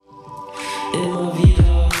Immer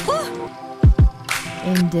wieder.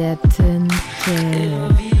 In der Tinte. Immer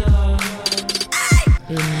wieder.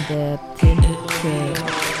 In der Tinte.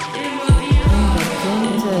 Immer wieder.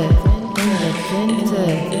 In der Tinte.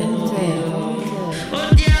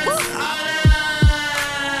 Und jetzt alle.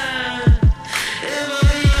 Immer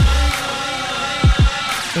wieder.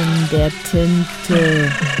 In der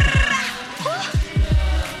Tinte.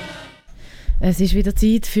 Es ist wieder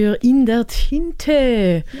Zeit für «In der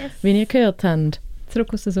Tinte», yes. Wie ihr gehört habt.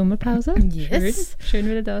 Zurück aus der Sommerpause. Yes. Schön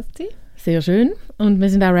wieder da zu sein. Sehr schön. Und wir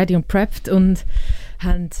sind auch ready und prepped und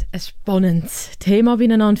haben ein spannendes Thema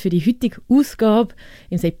beieinander für die heutige Ausgabe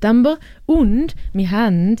im September. Und wir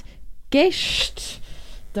haben Gäste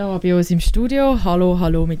da bei uns im Studio.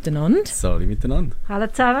 Hallo miteinander. Salut miteinander. Hallo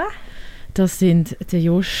zusammen. Das sind der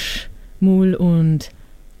Joshua Muhl und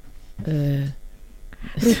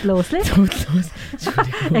Ruth Loosli.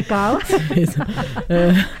 Egal.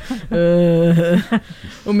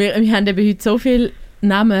 Und wir haben eben heute so viele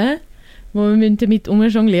Namen, wo wir damit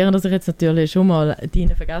umjonglieren, dass ich jetzt natürlich schon mal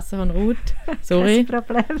deine vergessen habe, Ruth. Sorry. Kein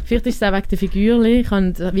Problem. Vielleicht ist es auch wegen der Figürchen. Ich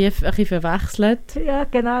habe wie ein bisschen verwechselt. Ja,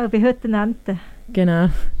 genau. Bei heute Ente. Genau.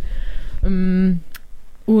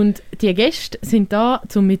 Und die Gäste sind da,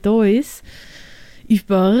 um mit uns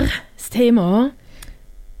über das Thema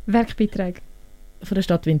Werkbeiträge von der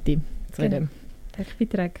Stadt Winti zu reden. Genau.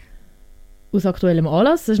 Werkbeiträge. Aus aktuellem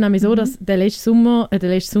Anlass. Es ist nämlich so, dass der letzte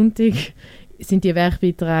Sonntag sind die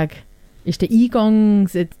Werkbeiträge, ist die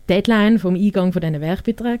Deadline vom Eingang von diesen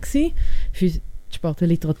Werkbeiträgen gewesen. Für die Sparte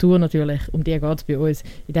Literatur natürlich. Um die geht es bei uns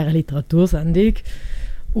in dieser Literatursendung.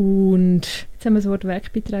 Und jetzt haben wir das Wort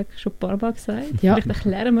Werkbeiträge schon ein paar Mal gesagt. Ja. Vielleicht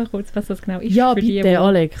erklären wir kurz, was das genau ist. Ja, für bitte, die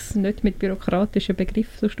Aleks. Nicht mit bürokratischen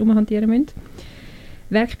Begriffen sonst umhantieren müssen.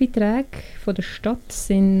 Werkbeiträge von der Stadt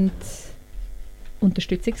sind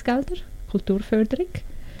Unterstützungsgelder, Kulturförderung.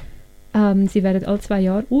 Sie werden alle 2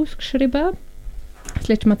 Jahre ausgeschrieben. Das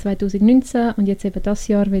letzte Mal 2019 und jetzt eben das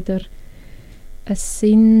Jahr wieder. Es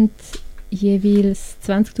sind jeweils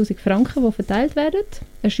 20'000 Franken, die verteilt werden.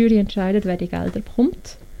 Eine Jury entscheidet, wer die Gelder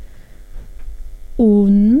bekommt.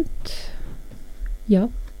 Und ja,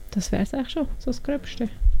 das wäre es eigentlich schon, so das Gröbste.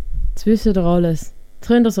 Jetzt wissen ihr alles. Jetzt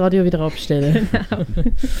könnt ihr das Radio wieder abstellen.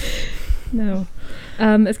 Genau.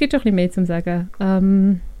 Es gibt schon ein bisschen mehr zu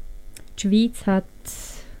sagen. Die Schweiz hat,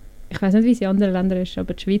 ich weiß nicht, wie es in anderen Ländern ist,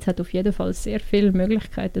 aber die Schweiz hat auf jeden Fall sehr viele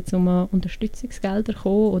Möglichkeiten, um an Unterstützungsgelder zu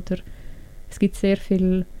kommen. Oder es gibt sehr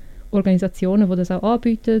viele Organisationen, die das auch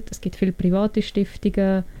anbieten. Es gibt viele private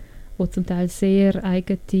Stiftungen, die zum Teil sehr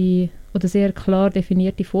eigene oder sehr klar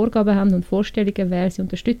definierte Vorgaben haben und Vorstellungen, wer sie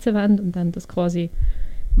unterstützen wollen und dann das quasi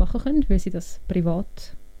machen können, weil sie das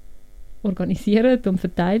privat organisieren und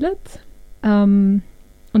verteilen. Und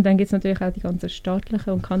dann gibt es natürlich auch die ganzen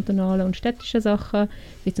staatlichen und kantonalen und städtischen Sachen,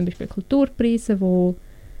 wie zum Beispiel Kulturpreise, die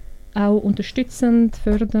auch unterstützend,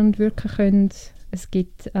 fördernd wirken können. Es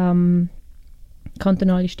gibt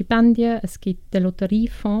kantonale Stipendien, es gibt den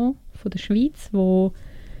Lotteriefonds von der Schweiz, wo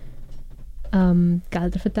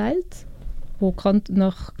Gelder verteilt, wo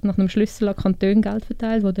nach einem Schlüssel an Kanton Geld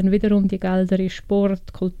verteilt, wo dann wiederum die Gelder in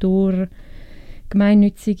Sport, Kultur,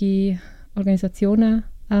 gemeinnützige Organisationen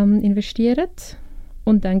investieren.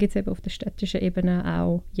 Und dann gibt es eben auf der städtischen Ebene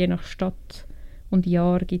auch, je nach Stadt und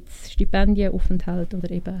Jahr, gibt es Stipendien, Aufenthalt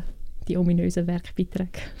oder eben die ominösen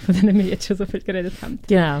Werkbeiträge, von denen wir jetzt schon so viel geredet haben.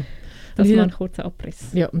 Genau. Das war ein kurzer Abriss.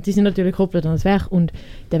 Ja, und die sind natürlich gekoppelt an das Werk und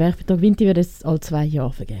der Werkbeitrag Winti wird es alle 2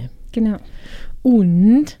 Jahre vergeben. Genau.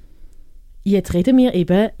 Und jetzt reden wir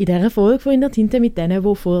eben in dieser Folge von «In der Tinte» mit denen,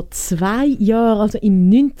 die vor 2 Jahren, also im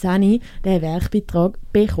 19. den Werkbeitrag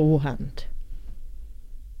bekommen haben.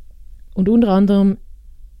 Und unter anderem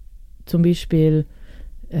zum Beispiel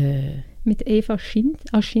mit Eva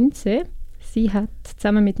Ashinze. Sie hat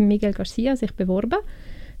zusammen mit Miguel Garcia sich beworben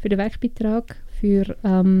für den Werkbeitrag für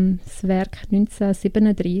das Werk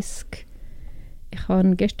 1937. Ich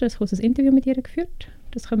habe gestern ein kurzes Interview mit ihr geführt.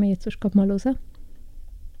 Das können wir jetzt sonst mal hören.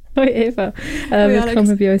 Hoi Eva,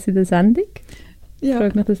 willkommen bei uns in der Sendung. Ja.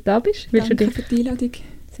 Freut mich, dass du da bist. Danke für die Einladung.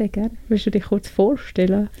 Sehr gerne. Willst du dich kurz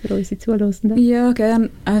vorstellen für unsere Zuhörenden? Ja, gerne.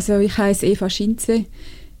 Also ich heiße Eva Ashinze.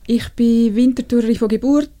 Ich bin Winterthurerin von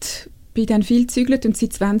Geburt, bin dann viel gezügelt und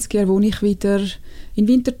seit 20 Jahren wohne ich wieder in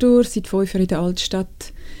Winterthur, seit 5 Jahren in der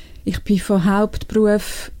Altstadt. Ich bin von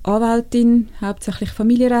Hauptberuf Anwältin, hauptsächlich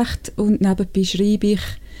Familienrecht und nebenbei schreibe ich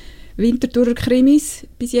Winterthurer Krimis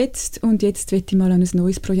bis jetzt und jetzt möchte ich mal an ein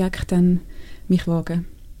neues Projekt dann mich wagen.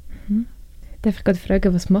 Darf ich gerade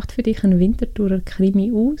fragen, was macht für dich ein Winterthurer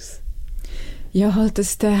Krimi aus? Ja, halt,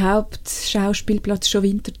 dass der Hauptschauspielplatz schon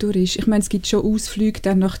Winterthur ist. Ich meine, es gibt schon Ausflüge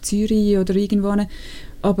dann nach Zürich oder irgendwo,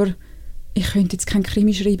 aber ich könnte jetzt kein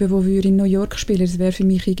Krimi schreiben, der in New York spielen. Das wäre für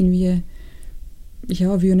mich irgendwie,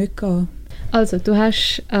 ja, würde nicht gehen. Also, du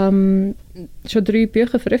hast schon 3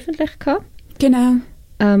 Bücher veröffentlicht gehabt. Genau.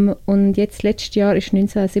 Und jetzt, letztes Jahr, ist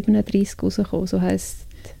 1937 rausgekommen. So heisst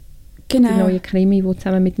Genau. die neue Krimi, die du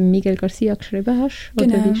zusammen mit Miguel Garcia geschrieben hast. Oder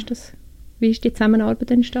Genau. wie ist das? Wie ist die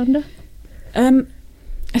Zusammenarbeit entstanden?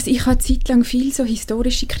 Also ich habe zeitlang viel so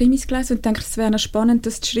historische Krimis gelesen und dachte, es wäre noch spannend,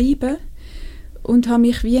 das zu schreiben. Und habe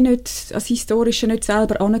mich wie nicht als Historische nicht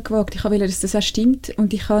selber angewagt. Ich wollte, dass das auch stimmt.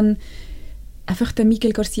 Und ich habe einfach den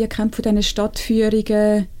Miguel Garcia kennt von diesen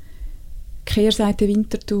Stadtführungen Kehrseite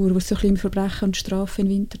Winterthur, wo es so ein bisschen um Verbrechen und Strafe in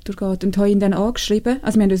Winterthur geht. Und habe ihn dann angeschrieben.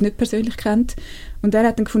 Also wir haben uns nicht persönlich kennt. Und er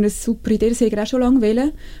hat dann gefunden, eine super Idee, das hätte er auch schon lange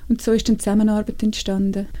wollen. Und so ist dann die Zusammenarbeit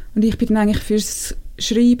entstanden. Und ich bin dann eigentlich fürs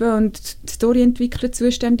Schreiben und die Storyentwicklung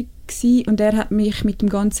zuständig gewesen. Und er hat mich mit dem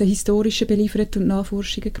ganzen Historischen beliefert und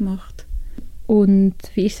Nachforschungen gemacht. Und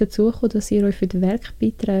wie ist es dazu gekommen, dass ihr euch für die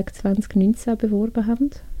Werkbeiträge 2019 beworben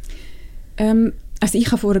habt? Also ich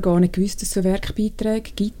habe vorher gar nicht gewusst, dass es so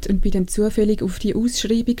Werkbeiträge gibt und bin dann zufällig auf die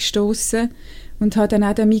Ausschreibung gestoßen und habe dann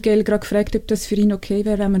auch den Miguel gerade gefragt, ob das für ihn okay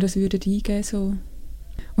wäre, wenn wir das eingeben würden. So.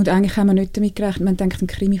 Und eigentlich haben wir nicht damit gerechnet. Man denkt, ein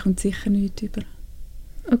Krimi kommt sicher nicht über.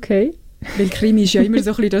 Okay. Weil Krimi ist ja immer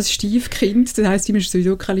so ein bisschen das Stiefkind, das heisst, immer ist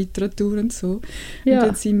sowieso keine Literatur und so. Ja. Und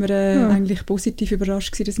dann sind wir eigentlich positiv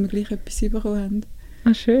überrascht gewesen, dass wir gleich etwas bekommen haben.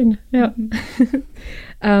 Ah, schön. Ja.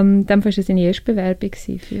 Dann war es deine erste Bewerbung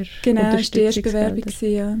für Genau, das war die erste Unterstützungsgelder.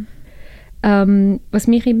 Bewerbung, ja. Was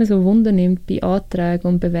mich immer so wundernimmt bei Anträgen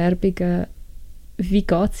und Bewerbungen, wie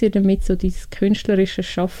geht es dir damit, so dieses künstlerische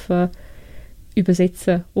Schaffen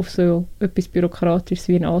übersetzen auf so etwas Bürokratisches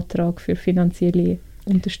wie einen Antrag für finanzielle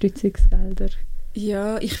Unterstützungsgelder?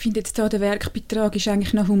 Ja, ich finde jetzt da, der Werkbeitrag ist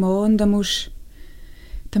eigentlich noch human, da musst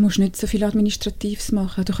nicht so viel Administratives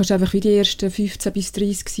machen. Du kannst einfach wie die ersten 15 bis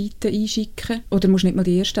 30 Seiten einschicken. Oder musst nicht mal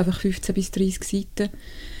die ersten, einfach 15 bis 30 Seiten.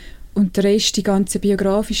 Und der Rest, die ganze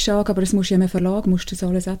biografische Angabe, aber es muss ja im Verlag, musst das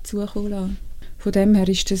alles auch zukommen lassen. Von dem her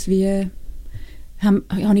ist das wie, habe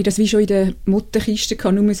ich das wie schon in der Mottenkiste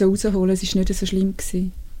nur so rausholen. Es war nicht so schlimm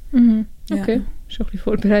gewesen. Mhm. Okay, Ja. schon ein bisschen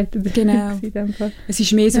vorbereitet. Genau. in dem Fall. Es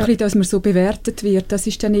ist mehr so Ja. ein bisschen, dass man so bewertet wird. Das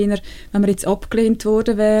ist dann eher, wenn wir jetzt abgelehnt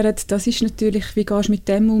worden wären, das ist natürlich, wie gehst du mit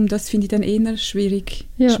dem um, das finde ich dann eher schwierig.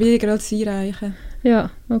 Ja. Schwieriger als das Einreichen.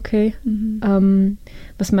 Ja, okay.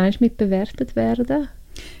 Was meinst du mit bewertet werden?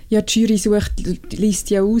 Ja, die Jury liest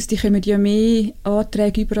ja aus, die können ja mehr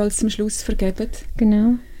Anträge über als zum Schluss vergeben.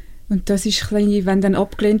 Genau. Und das ist ein bisschen, wenn du dann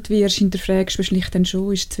abgelehnt wirst, hinterfragst du wahrscheinlich dann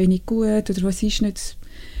schon, ist es zu wenig gut oder was ist nicht.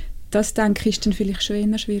 Das, denke ich, ist dann vielleicht schon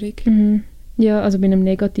eher schwierig. Mhm. Ja, also bei einem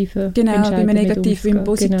negativen Genau, bei Entscheiden einem nicht Negativen, beim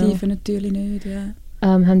umzugehen. Positiven natürlich nicht, ja.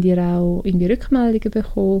 Habt ihr auch irgendwie Rückmeldungen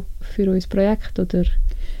bekommen für euer Projekt? Oder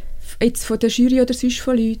Jetzt von der Jury oder sonst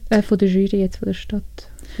von Leuten? von der Jury, jetzt von der Stadt?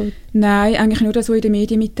 Nein, eigentlich nur das, was in der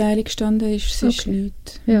Medienmitteilung gestanden ist, sonst Okay.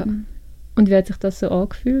 nichts. Ja. Und wie hat sich das so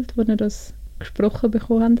angefühlt, als ihr das gesprochen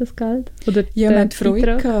bekommen habt, das Geld? Oder Ja, wir hatten Freude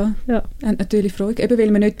Beitrag? gehabt. Ja. Wir hatten natürlich Freude, eben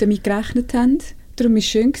weil wir nicht damit gerechnet haben. Darum war es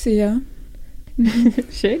schön gewesen, ja.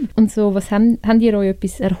 Schön. Und so, was habt ihr euch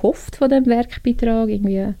etwas erhofft von diesem Werkbeitrag?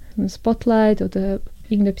 Irgendwie ein Spotlight oder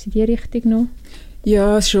irgendetwas in die Richtung noch?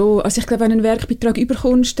 Ja, schon. Also ich glaube, wenn du einen Werkbeitrag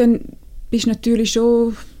überkommst, dann bist du natürlich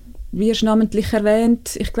schon, wirst namentlich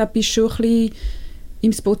erwähnt. Ich glaube, bist schon ein bisschen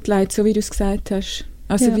im Spotlight, so wie du es gesagt hast.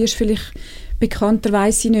 Also Ja. wirst vielleicht bekannter,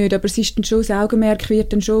 weiss ich nicht, aber es ist dann schon, das Augenmerk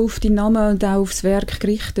wird dann schon auf deinen Namen und auch aufs Werk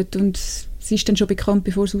gerichtet und es ist dann schon bekannt,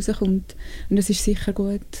 bevor es rauskommt. Und das ist sicher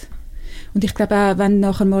gut. Und ich glaube auch, wenn du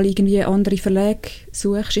nachher mal irgendwie andere Verlage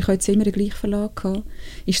suchst, ich habe jetzt immer den gleichen Verlag gehabt,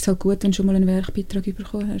 ist es halt gut, wenn du schon mal einen Werkbeitrag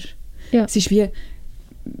bekommen hast. Ja. Es ist wie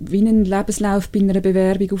ein Lebenslauf bei einer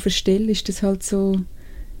Bewerbung auf eine Stelle, ist das halt so,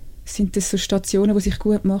 sind das so Stationen, die sich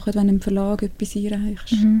gut machen, wenn du im Verlag etwas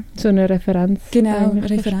einreichst. So eine Referenz. Genau,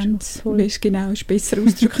 eigentlich Referenz. fast schon. Ist genau, ist besser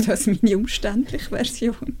ausgedrückt als meine umständliche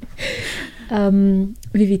Version. Wie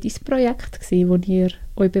war dein Projekt, das ihr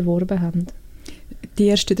euch beworben habt? Die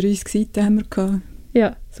ersten 30 Seiten haben wir gehabt.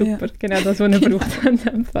 Ja, super. Ja. Genau das, was ihr braucht in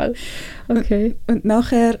diesem Fall. Okay. Und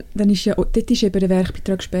nachher, dort war eben der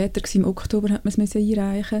Werkbeitrag später, im Oktober hat man es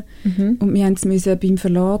einreichen. Und wir mussten es beim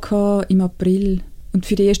Verlag haben, im April. Und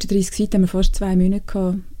für die ersten 30 Seiten haben wir fast 2 Monate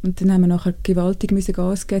gehabt. Und dann haben wir nachher gewaltig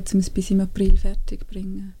Gas geben, um es bis im April fertig zu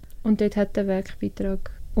bringen. Und dort hat der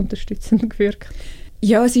Werkbeitrag unterstützend gewirkt?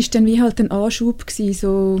 Ja, es war dann wie halt ein Anschub gewesen,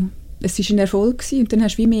 so, es war ein Erfolg gewesen, und dann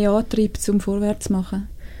hast du wie mehr Antrieb, um vorwärts zu machen.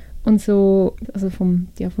 Und so, also vom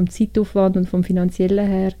Zeitaufwand und vom Finanziellen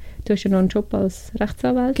her, du hast ja noch einen Job als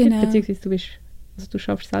Rechtsanwältin, Genau. beziehungsweise du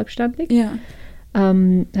arbeitest selbstständig. Ja.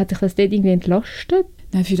 Hat dich das dort irgendwie entlastet?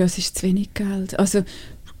 Nein, für das ist zu wenig Geld. Also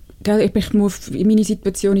Meine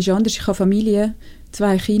Situation ist anders. Ich habe Familie,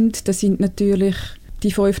 2 Kinder. Das sind natürlich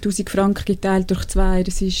die 5'000 Franken geteilt durch 2.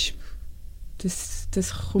 Das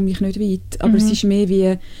komme ich nicht weit. Aber es ist mehr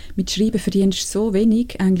wie, mit Schreiben verdienst du so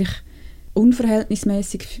wenig, eigentlich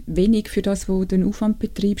unverhältnismäßig wenig für das, wo du den Aufwand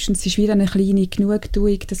betreibst. Und es ist wieder eine kleine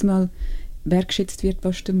Genugtuung, dass mal wertschätzt wird,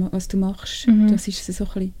 was du machst. Das ist so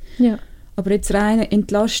ein bisschen. Ja. Aber jetzt reine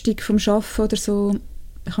Entlastung vom Arbeiten oder so,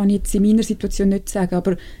 kann ich jetzt in meiner Situation nicht sagen.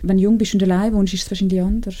 Aber wenn du jung bist und allein wohnst, ist es wahrscheinlich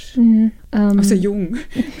anders. Also jung.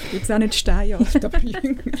 Ich bin jetzt auch nicht steinalt, aber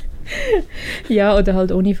jünger. Ja, oder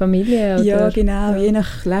halt ohne Familie. Oder, ja, genau. Je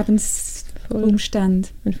nach Lebensumständen.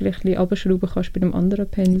 Wenn du vielleicht ein bisschen runterschrauben kannst bei einem anderen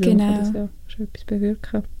Pensum, genau. Kann das ja schon etwas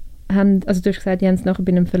bewirken. Also du hast gesagt, die haben es nachher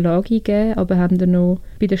bei einem Verlag gegeben, aber haben dann noch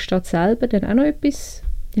bei der Stadt selber dann auch noch etwas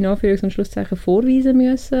in Anführungs- und Schlusszeichen vorweisen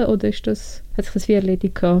müssen? Oder hat sich das wie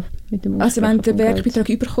erledigt mit dem Also wenn du den Werkbeitrag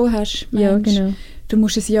bekommen hast, ja, genau. Du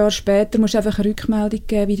musst ein Jahr später einfach eine Rückmeldung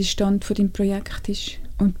geben, wie der Stand von deinem Projekt ist.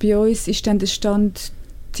 Und bei uns ist dann der Stand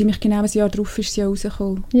ziemlich genau ein Jahr darauf ist es ja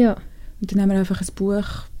rausgekommen. Ja. Und dann haben wir einfach ein Buch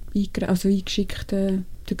eingeschickt der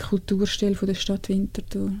Kulturstelle von der Stadt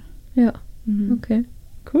Winterthur. Ja, okay.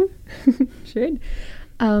 Cool. Schön.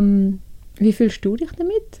 Wie fühlst du dich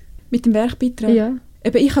damit? Mit dem Werkbeitrag? Ja.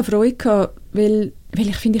 Eben, ich hatte Freude gehabt, weil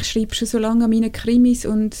ich finde, ich schreibe schon so lange an meinen Krimis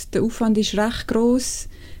und der Aufwand ist recht gross.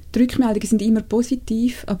 Die Rückmeldungen sind immer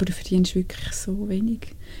positiv, aber du verdienst wirklich so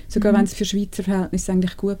wenig. Sogar wenn es für Schweizer Verhältnisse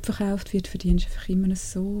eigentlich gut verkauft wird, verdienst du einfach immer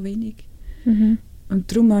so wenig.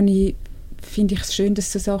 Und darum finde ich es schön, dass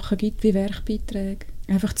es so Sachen gibt wie Werkbeiträge.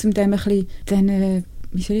 Einfach um dem ein bisschen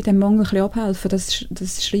dem Mangel ein bisschen abhelfen,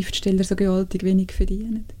 dass Schriftsteller so gewaltig wenig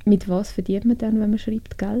verdienen. Mit was verdient man dann, wenn man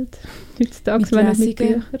schreibt, Geld? Heutzutage, mit wenn Lesungen mit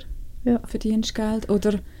Büchern? Ja. Verdienst Geld.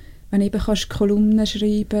 Oder wenn eben kannst Kolumnen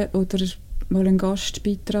schreiben oder mal einen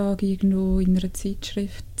Gastbeitrag irgendwo in einer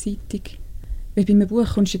Zeitschrift, Zeitung. Weil bei einem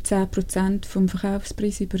Buch kommst du 10% vom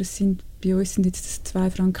Verkaufspreis über. Bei uns sind jetzt 2,60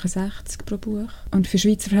 Franken pro Buch. Und für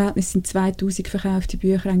Schweizer Verhältnisse sind 2000 verkaufte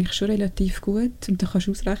Bücher eigentlich schon relativ gut. Und dann kannst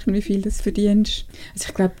du ausrechnen, wie viel du verdienst. Also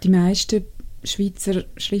ich glaube, die meisten Schweizer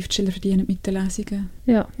Schriftsteller verdienen mit den Lesungen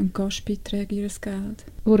und Gastbeiträgen ihr Geld.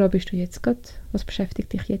 Woran bist du jetzt gerade? Was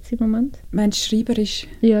beschäftigt dich jetzt im Moment? Meinst du schreiberisch?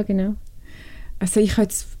 Ja, genau. Also ich habe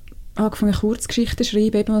jetzt angefangen, Kurzgeschichten zu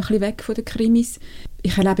schreiben, eben mal ein bisschen weg von den Krimis.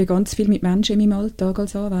 Ich erlebe ganz viel mit Menschen in meinem Alltag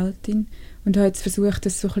als Anwältin und habe jetzt versucht,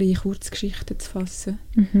 das so ein bisschen in Kurzgeschichten zu fassen.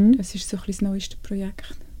 Das ist so ein bisschen das neueste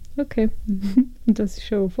Projekt. Okay. Und das ist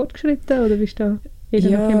schon fortgeschritten oder bist du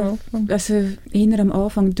noch am Anfang? Also eher am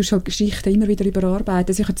Anfang. Du hast halt Geschichten immer wieder überarbeiten.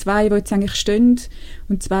 Also ich habe 2, die jetzt eigentlich stehen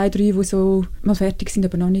und 2, 3, die so mal fertig sind,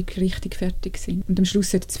 aber noch nicht richtig fertig sind. Und am Schluss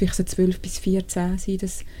sollte es vielleicht so 12 bis 14 sein,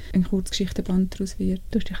 dass ein Kurzgeschichtenband daraus wird.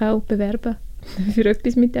 Du dich auch bewerben für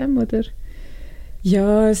etwas mit dem, oder?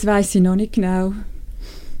 Ja, das weiss ich noch nicht genau.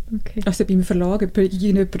 Okay. Also beim Verlag, ob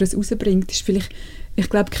irgendjemand das rausbringt, ist vielleicht... Ich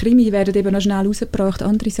glaube, Krimi werden eben noch schnell rausgebracht.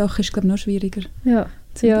 Andere Sachen ist, glaube ich, noch schwieriger. Ja.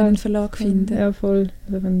 Einen Verlag finden. Ja, voll.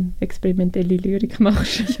 Also wenn du experimentelle Lyrik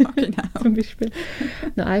machst. Ja, genau. Zum Beispiel.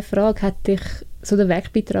 Noch eine Frage. Der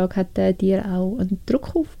Werkbeitrag hat dir auch einen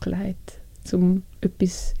Druck aufgelegt, um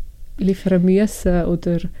etwas liefern müssen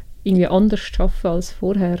oder irgendwie anders zu arbeiten als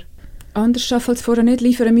vorher? Anders arbeiten als vorher nicht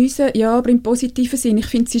liefern müssen, ja, aber im positiven Sinn. Ich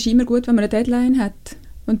finde, es ist immer gut, wenn man eine Deadline hat.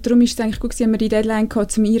 Und darum ist es eigentlich gut, wenn wir die Deadline hatten,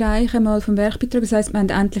 zum Einreichen mal vom Werkbeitrag. Das heisst, wir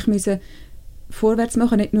mussten endlich vorwärts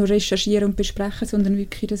machen, nicht nur recherchieren und besprechen, sondern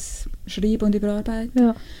wirklich das Schreiben und Überarbeiten.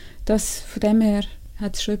 Ja. Von dem her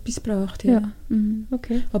hat es schon etwas gebracht. Ja.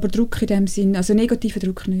 Okay. Aber Druck in dem Sinn, also negativen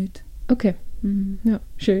Druck nicht. Okay. Ja,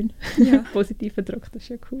 schön. Ja. Positiver Druck, das ist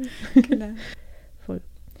ja cool. Genau. Voll.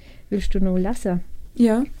 Willst du noch lesen?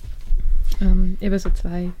 Ja. Eben so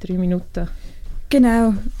 2-3 Minuten.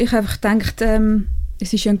 Genau. Ich habe einfach gedacht,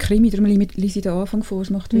 es ist ja ein Krimi, darum lese ich den Anfang vor. Es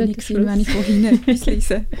macht wenig Sinn, wenn ich von hinten etwas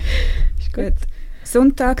lese. Ist gut.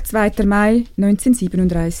 Sonntag, 2. Mai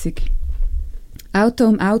 1937. Auto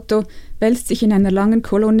um Auto wälzt sich in einer langen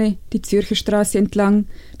Kolonne die Zürcher Straße entlang,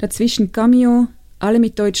 dazwischen Camion, alle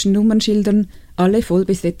mit deutschen Nummernschildern, alle voll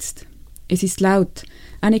besetzt. Es ist laut,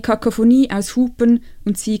 eine Kakophonie aus Hupen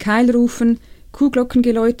und Sieg-Heil-Rufen,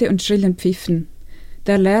 Kuhglockengeläute und schrillen Pfiffen.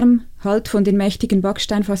 Der Lärm hallt von den mächtigen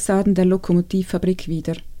Backsteinfassaden der Lokomotivfabrik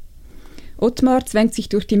wider. Ottmar zwängt sich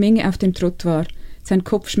durch die Menge auf dem Trottoir. Sein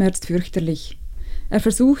Kopf schmerzt fürchterlich. Er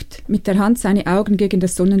versucht, mit der Hand seine Augen gegen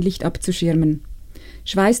das Sonnenlicht abzuschirmen.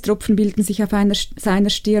 Schweißtropfen bilden sich auf seiner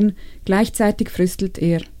Stirn, gleichzeitig fröstelt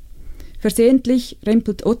er. Versehentlich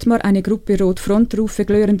rempelt Ottmar eine Gruppe Rot-Front-Rufe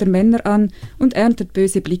glühender Männer an und erntet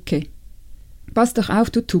böse Blicke. »Pass doch auf,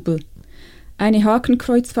 du Tubel!« Eine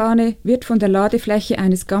Hakenkreuzfahne wird von der Ladefläche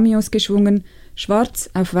eines Camions geschwungen, Schwarz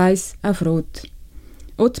auf weiß auf rot.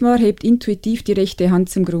 Ottmar hebt intuitiv die rechte Hand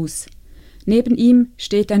zum Gruß. Neben ihm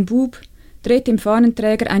steht ein Bub, dreht dem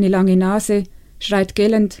Fahnenträger eine lange Nase, schreit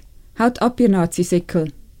gellend: »Haut ab, ihr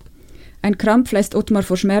Nazisäckel!« Ein Krampf lässt Ottmar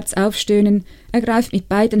vor Schmerz aufstöhnen, er greift mit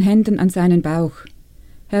beiden Händen an seinen Bauch.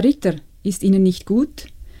 »Herr Ritter, ist Ihnen nicht gut?«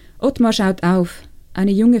 Ottmar schaut auf.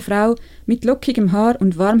 Eine junge Frau mit lockigem Haar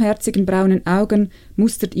und warmherzigen braunen Augen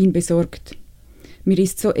mustert ihn besorgt. »Mir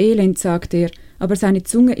ist so elend«, sagt er, aber seine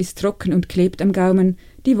Zunge ist trocken und klebt am Gaumen,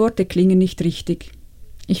 die Worte klingen nicht richtig.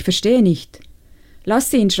 »Ich verstehe nicht.«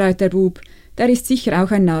 »Lass ihn«, schreit der Bub, der ist sicher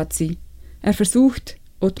auch ein Nazi. Er versucht,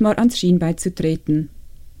 Ottmar ans Schienbein zu treten.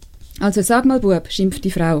 »Also sag mal, Bub«, schimpft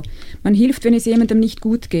die Frau, »man hilft, wenn es jemandem nicht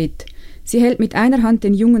gut geht.« Sie hält mit einer Hand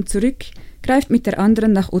den Jungen zurück, greift mit der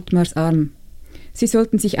anderen nach Ottmars Arm. Sie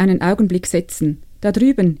sollten sich einen Augenblick setzen. Da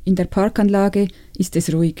drüben, in der Parkanlage, ist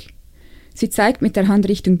es ruhig. Sie zeigt mit der Hand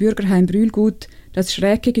Richtung Bürgerheim Brühlgut, das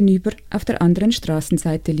schräg gegenüber auf der anderen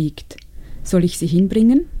Straßenseite liegt. »Soll ich Sie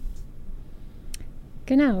hinbringen?«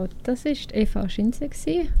 Genau, das war Eva Ashinze.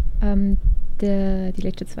 Die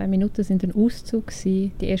letzten 2 Minuten waren ein Auszug,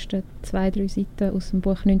 die ersten 2-3 Seiten aus dem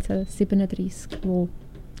Buch 1937, das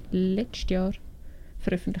letztes Jahr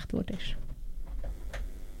veröffentlicht wurde.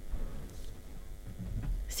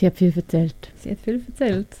 Sie hat viel erzählt.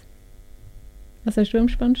 Was hast du am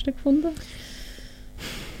spannendsten gefunden?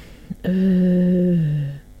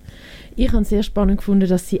 Ich habe es sehr spannend gefunden,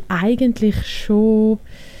 dass sie eigentlich schon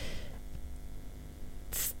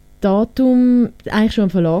das Datum eigentlich schon am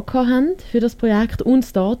Verlag haben für das Projekt und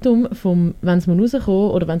das Datum, wenn es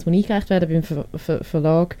rauskommen oder wenn es eingereicht werden beim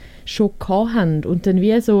Verlag, schon gehabt haben. Und dann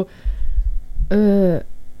wie so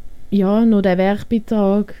noch der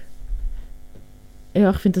Werkbeitrag. Ja,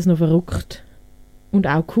 ich finde das noch verrückt. Und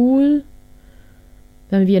auch cool.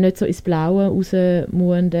 Wenn wir nicht so ins Blaue raus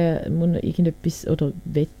muss irgendetwas oder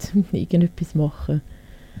will irgendetwas machen.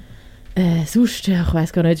 Sonst, ja, ich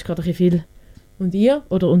weiss gar nicht, ist gerade ein bisschen viel. Und ihr?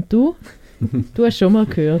 Und du? Du hast schon mal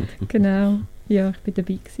gehört. Genau. Ja, ich war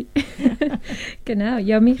dabei gewesen. Genau.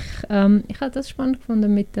 Ja, ich habe das spannend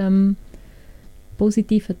gefunden mit dem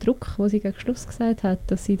positiven Druck, den sie gegen Schluss gesagt hat,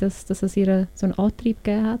 dass es ihr so einen Antrieb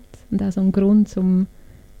gegeben hat und auch so einen Grund, um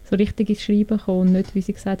so richtig ins Schreiben zu kommen und nicht, wie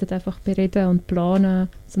sie gesagt hat, einfach bereden und planen,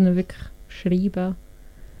 sondern wirklich schreiben.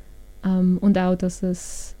 Und auch, dass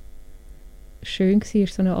es schön war,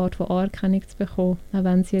 so eine Art von Anerkennung zu bekommen, auch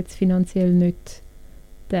wenn sie jetzt finanziell nicht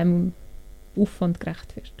dem Aufwand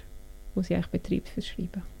gerecht wird, den sie eigentlich betreibt fürs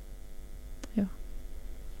Schreiben. Ja.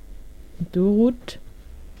 Und du, Ruth?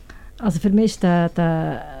 Also für mich war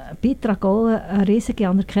der Beitrag auch eine riesige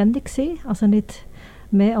Anerkennung gewesen. Also nicht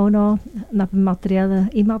mehr auch noch neben dem Materiellen,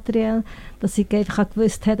 Immateriell, dass ich einfach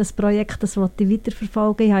gewusst habe, das Projekt, das wollte ich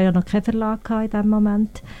weiterverfolgen. Ich hatte ja noch keinen Verlag in diesem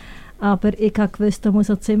Moment. Aber ich habe gewusst, da muss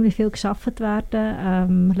auch ziemlich viel gearbeitet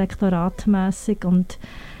werden, lektoratmässig, und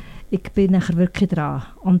ich bin nachher wirklich dran.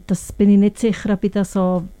 Und das bin ich nicht sicher, ob ich da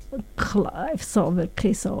so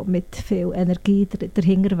wirklich so mit viel Energie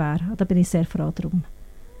dahinter wäre. Da bin ich sehr froh drum.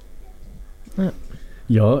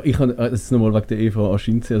 Ja, ich habe jetzt nochmal wegen der Eva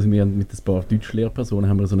Ashinze, also wir haben mit ein paar Deutschlehrpersonen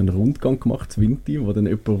haben wir so einen Rundgang gemacht zu Winti, wo dann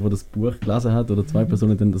jemand, der das Buch gelesen hat, oder 2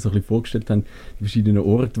 Personen dann das so ein bisschen vorgestellt haben, die verschiedenen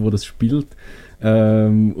Orte, wo das spielt.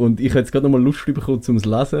 Und ich habe jetzt gerade nochmal Lust bekommen, um es zu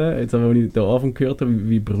lesen, jetzt aber, wenn ich den Anfang gehört habe,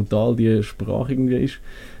 wie brutal die Sprache irgendwie ist.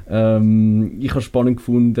 Ich habe es spannend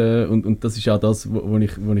gefunden und das ist auch das, wo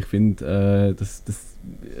ich finde, das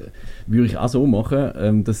würde ich auch so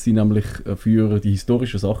machen, dass sie nämlich für die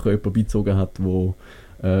historischen Sachen jemanden beizogen hat, wo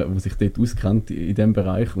sich dort auskennt in diesem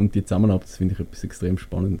Bereich, und die Zusammenarbeit, das finde ich etwas extrem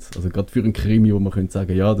Spannendes. Also gerade für einen Krimi, wo man könnte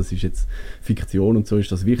sagen, ja, das ist jetzt Fiktion und so,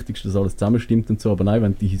 ist das Wichtigste, dass alles zusammenstimmt und so, aber nein,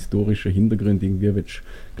 wenn du die historischen Hintergründe irgendwie willst,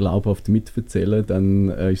 glaubhaft miterzählen, dann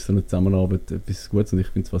ist so eine Zusammenarbeit etwas Gutes, und ich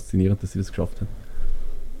finde es faszinierend, dass sie das geschafft hat.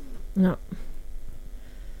 Ja.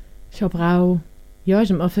 Ist aber auch, ja,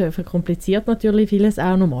 ist verkompliziert natürlich vieles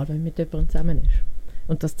auch normal, wenn man mit jemandem zusammen ist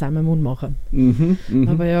und das zusammen muss machen.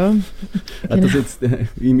 Aber ja. Hat das jetzt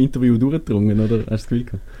im Interview durchgedrungen, oder hast du das Gefühl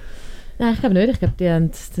gehabt? Nein, ich glaube nicht. Ich glaube,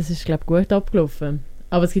 das ist gut abgelaufen.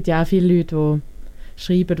 Aber es gibt ja auch viele Leute, die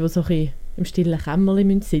schreiben, die so ein bisschen im stillen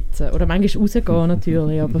Kämmerlein sitzen müssen. Oder manchmal rausgehen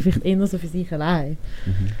natürlich, aber vielleicht eher so für sich allein.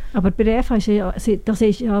 Aber bei Eva ist ja,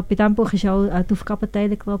 bei diesem Buch ist ja auch die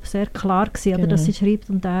Aufgabenteilung, glaube ich, sehr klar gewesen, oder, dass sie schreibt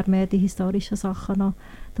und er mehr die historischen Sachen noch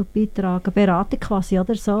beitragen. Beratung quasi,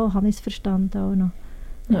 oder so, habe ich es verstanden auch noch.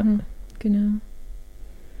 Ja, genau.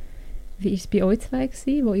 Wie war es bei euch zwei,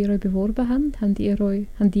 wo ihr euch beworben habt? Habt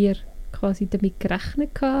ihr quasi damit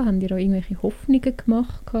gerechnet gehabt? Habt ihr auch irgendwelche Hoffnungen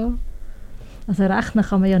gemacht gehabt? Also rechnen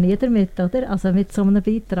kann man ja nie damit, oder? Also mit so einem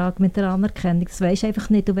Beitrag, mit der Anerkennung. Das weisst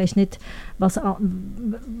einfach nicht. Du weisst nicht,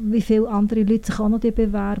 wie viele andere Leute sich auch noch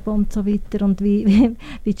bewerben und so weiter und wie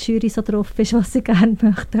die Jury so drauf ist, was sie gerne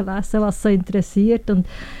möchten lesen, was sie interessiert. Und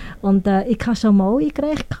ich habe schon mal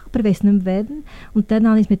eingereicht, aber ich weiss nicht mehr wann. Und dann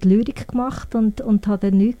habe ich es mit Lyrik gemacht und habe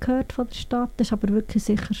dann nichts gehört von der Stadt. Das ist aber wirklich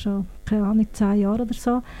sicher schon, keine Ahnung, 10 Jahre oder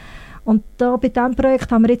so. Und da bei diesem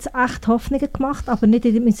Projekt haben wir jetzt echt Hoffnungen gemacht, aber nicht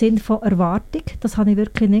im Sinne von Erwartung. Das habe ich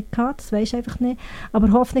wirklich nicht gehabt, das weiss ich einfach nicht.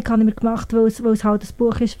 Aber Hoffnung habe ich mir gemacht, weil es halt ein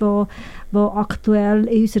Buch ist, wo aktuell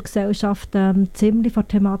in unserer Gesellschaft ziemlich von der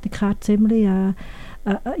Thematik her ziemlich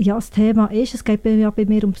ja, das Thema ist. Es geht ja bei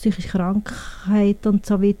mir um psychische Krankheit und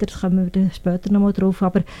so weiter. Das kommen wir dann später nochmal drauf.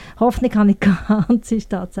 Aber Hoffnung habe ich gehabt und sie ist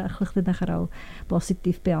tatsächlich dann nachher auch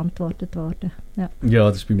positiv beantwortet worden. Ja,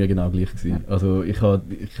 das war bei mir genau gleich gewesen. Ja. Also ich habe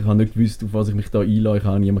nicht gewusst, auf was ich mich da einlasse. Ich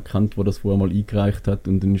habe niemanden gekannt, der das vorher mal eingereicht hat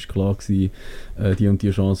und dann war klar gewesen, die und die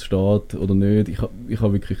Chance steht oder nicht. Ich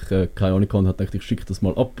habe wirklich keine Ahnung gehabt und habe gedacht, ich schicke das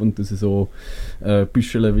mal ab und das so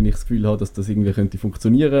büscheln, wenn ich das Gefühl habe, dass das irgendwie könnte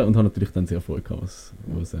funktionieren, und habe natürlich dann sehr Freude gehabt,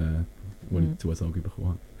 wo ich die Zusage bekommen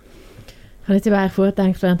habe. Ich habe jetzt eben eigentlich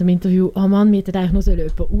vorgedacht während dem Interview, oh Mann, wir hätten eigentlich noch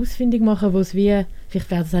jemanden ausfindig machen, wo es wie, vielleicht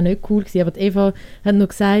wäre das auch nicht cool gewesen, aber die Eva hat noch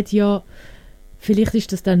gesagt, ja, vielleicht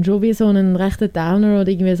ist das dann schon wie so ein rechter Downer oder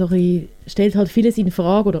irgendwie so ein bisschen, stellt halt vieles in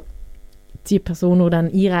Frage, oder die Person, die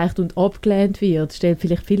dann einreicht und abgelehnt wird, stellt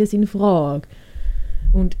vielleicht vieles in Frage.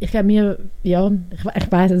 Und ich glaube mir, ja,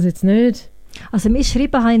 ich weiss es jetzt nicht. Also mein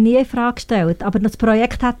Schreiben habe ich nie in Frage gestellt, aber das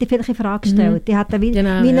Projekt hätte ich vielleicht in Frage gestellt. Die hätten wie nicht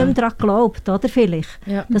mehr daran geglaubt, oder vielleicht?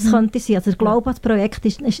 Ja. Das könnte sein. Also der Glaube an das Projekt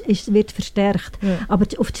wird verstärkt. Ja. Aber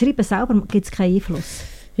auf das Schreiben selber gibt es keinen Einfluss.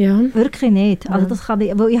 Ja. Wirklich nicht. Also das kann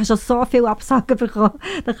ich, weil ich habe schon so viele Absagen bekommen,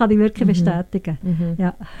 das kann ich wirklich bestätigen.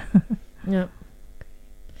 Ja. Ja.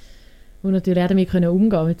 Und natürlich auch damit können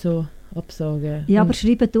umgehen mit so Absagen. Ja, aber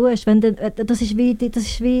schreiben tust, wenn das ist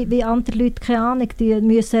wie andere Leute, keine Ahnung, die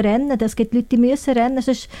müssen rennen. Es gibt Leute, die müssen rennen,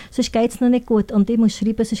 sonst geht es noch nicht gut. Und ich muss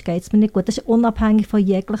schreiben, sonst geht es mir nicht gut. Das ist unabhängig von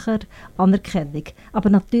jeglicher Anerkennung. Aber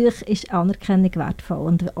natürlich ist Anerkennung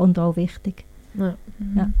wertvoll und auch wichtig. Ja.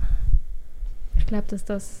 Ja. Ich glaube, dass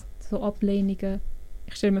das so Ablehnungen,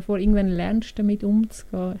 ich stelle mir vor, irgendwann lernst du damit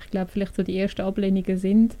umzugehen. Ich glaube, vielleicht so die ersten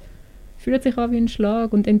Ablehnungen fühlt sich an wie ein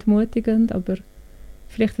Schlag und entmutigend, aber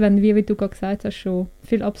vielleicht, wenn, wie du gerade gesagt hast, schon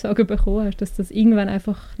viele Absagen bekommen hast, dass du das irgendwann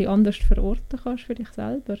einfach ein bisschen anders verorten kannst für dich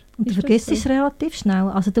selber. Und du vergisst es relativ schnell.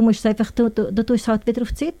 Also du musst es einfach, du tust halt wieder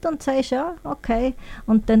auf die Seite und sagst, ja, okay.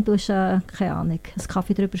 Und dann tust du, keine Ahnung, einen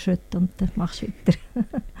Kaffee drüber schütten und dann machst du weiter.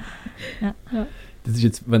 Ja. Das ist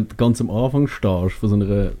jetzt, wenn du ganz am Anfang stehst von so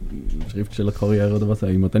einer Schriftstellerkarriere oder was auch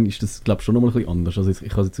immer, dann ist das, glaube ich, schon noch mal ein bisschen anders. Also ich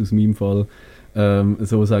kann jetzt aus meinem Fall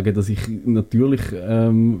so sagen, dass ich natürlich,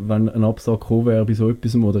 wenn ein Absage gekommen wäre bei so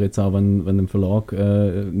etwas, oder jetzt auch, wenn ein Verlag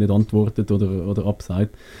nicht antwortet oder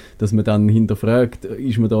absagt, dass man dann hinterfragt,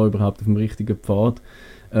 ist man da überhaupt auf dem richtigen Pfad.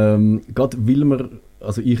 Gerade weil man,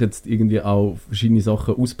 also ich jetzt irgendwie auch verschiedene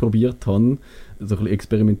Sachen ausprobiert habe, so ein bisschen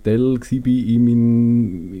experimentell war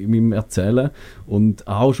in meinem Erzählen und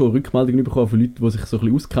auch schon Rückmeldungen bekommen von Leuten, die sich so ein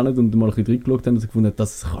bisschen auskennen und mal ein bisschen reingeschaut haben und gefunden haben,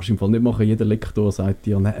 das kannst du im Fall nicht machen. Jeder Lektor sagt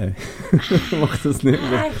dir, nein, mach das nicht.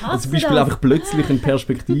 Also zum Beispiel einfach plötzlich einen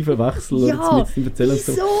Perspektivenwechsel oder mit dem Erzählen.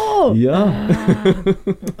 So! Ja.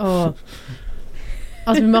 Oh.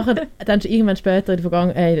 Also wir machen dann irgendwann später in der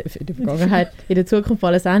Vergangenheit, in der Zukunft mal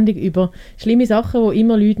eine Sendung über schlimme Sachen, die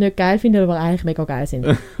immer Leute nicht geil finden, aber eigentlich mega geil sind.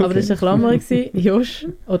 Okay. Aber das war eine Klammer, Joshua.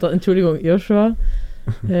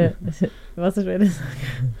 Was hast du sagen?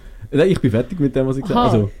 Nein, ich bin fertig mit dem, was ich gesagt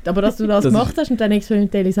habe. Also, aber dass du das gemacht hast und dann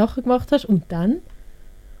experimentelle Sachen gemacht hast und dann?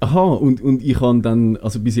 Aha, und ich habe dann,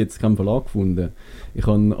 also bis jetzt keinen Verlag gefunden. Ich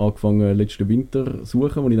habe angefangen letzten Winter zu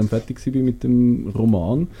suchen, als ich dann fertig war mit dem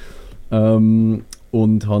Roman.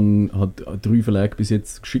 Und habe 3 Verlage bis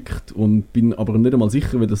jetzt geschickt und bin aber nicht einmal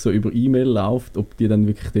sicher, wenn das so über E-Mail läuft, ob die dann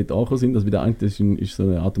wirklich dort angekommen sind. Also bei der einen ist so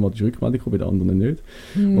eine automatische Rückmeldung gekommen, bei der anderen nicht.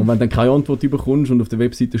 Und wenn du dann keine Antwort bekommst und auf der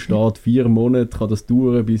Webseite steht, 4 Monate kann das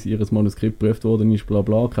dauern, bis ihr Manuskript geprüft worden ist, bla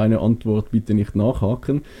bla, keine Antwort, bitte nicht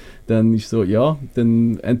nachhaken, dann ist so, ja,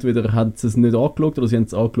 dann entweder haben sie es nicht angeschaut oder sie haben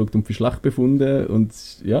es angeschaut und für schlecht befunden. Und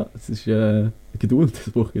ja, es ist Geduld,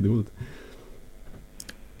 es braucht Geduld.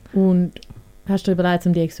 Und hast du überlegt,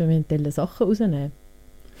 um die experimentellen Sachen rauszunehmen?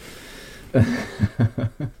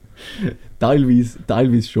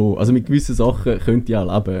 Teilweise schon. Also mit gewissen Sachen könnt ihr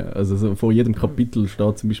auch leben. Also so vor jedem Kapitel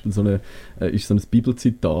steht zum Beispiel so ein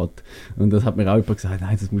Bibelzitat. Und das hat mir auch jemand gesagt,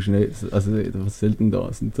 nein, das musst du nicht, also was soll denn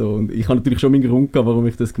das? Und, so. Und ich habe natürlich schon meinen Grund gehabt, warum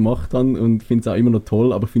ich das gemacht habe und finde es auch immer noch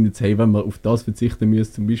toll, aber ich finde jetzt, hey, wenn man auf das verzichten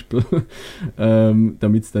müsste zum Beispiel,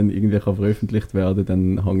 damit es dann irgendwie kann veröffentlicht werden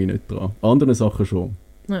kann, dann hänge ich nicht dran. Andere Sachen schon.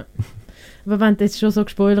 Ja. Aber wenn du jetzt schon so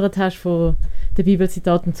gespoilert hast von den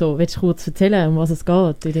Bibelzitaten und so, willst du kurz erzählen, um was es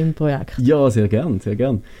geht in deinem Projekt? Ja, sehr gern, sehr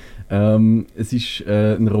gern. Es ist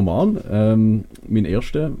ein Roman, mein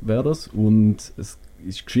erster wäre das, und es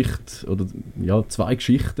ist Geschichte, oder ja, 2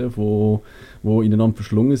 Geschichten, die ineinander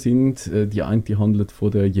verschlungen sind. Die eine handelt von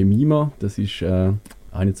der Jemima, das ist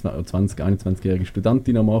 21-jährige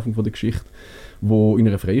Studentin am Anfang von der Geschichte, die in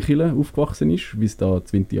einer Freikirche aufgewachsen ist, wie es da in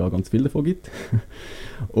Winti ja ganz viel davon gibt.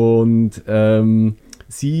 Und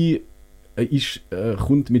sie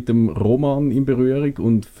kommt mit dem Roman in Berührung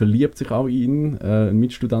und verliebt sich auch in ihn, ein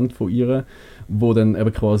Mitstudent von ihr, wo dann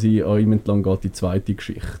eben quasi an ihm entlang geht, die zweite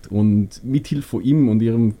Geschichte. Und mithilfe von ihm und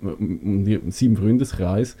seinem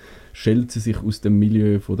Freundeskreis schält sie sich aus dem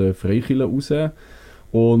Milieu von der Freikirche raus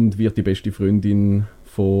und wird die beste Freundin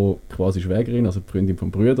von quasi Schwägerin, also die Freundin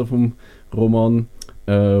vom Bruder vom Roman,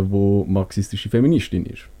 wo marxistische Feministin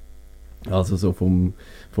ist. Also so von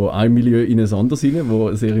einem Milieu in ein anderes hinein, wo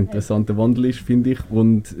ein sehr interessanter Wandel ist, finde ich.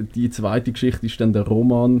 Und die zweite Geschichte ist dann der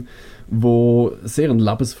Roman, wo sehr ein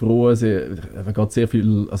lebensfroher, geht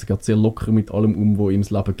sehr locker mit allem um, was ihm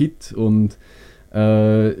das Leben gibt. Und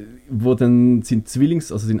wo dann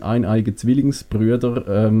sind eineige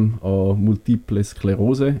Zwillingsbrüder an Multiple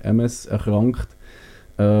Sklerose, MS, erkrankt.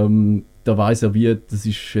 Da weiss er, das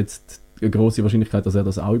ist jetzt eine grosse Wahrscheinlichkeit, dass er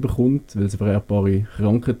das auch bekommt, weil es eine vererbbare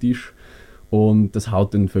Krankheit ist. Und das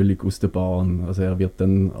haut dann völlig aus der Bahn. Also er wird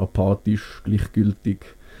dann apathisch, gleichgültig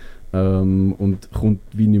und kommt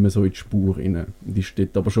wie nicht mehr so in die Spur rein. Die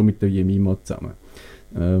steht aber schon mit der Jemima zusammen.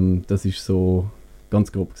 Das ist so,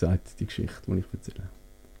 ganz grob gesagt, die Geschichte, die ich erzähle.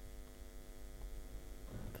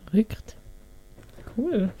 Verrückt.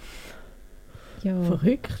 Cool. Ja.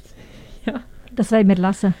 Verrückt. Ja, Das wollen wir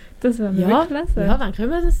lesen. das wollen wir Ja, wirklich lesen. ja, wann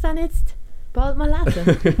können wir das dann jetzt bald mal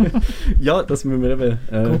lesen? Ja, das müssen wir eben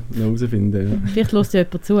noch herausfinden. Ja. Vielleicht hört ja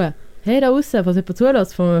jemand zu. Hey, da draussen, falls jemand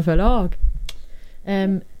zulässt von einem Verlag,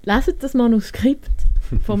 leset das Manuskript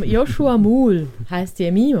vom Joshua Muhl, heisst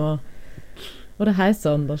Jemima. Oder heisst es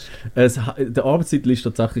anders? Der Arbeitstitel ist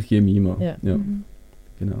tatsächlich Jemima. Ja. Ja.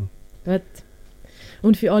 Genau. Gut.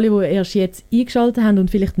 Und für alle, die erst jetzt eingeschaltet haben und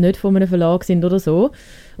vielleicht nicht von einem Verlag sind oder so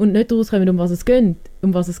und nicht rauskommen, um was es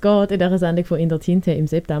geht in dieser Sendung von «In der Tinte» im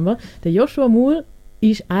September, der Joshua Muhl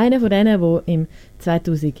ist einer von denen, der im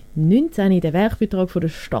 2019 den Werkbeitrag von der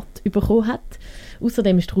Stadt bekommen hat.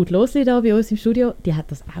 Außerdem ist Ruth Loosli da bei uns im Studio, die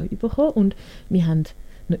hat das auch bekommen. Und wir haben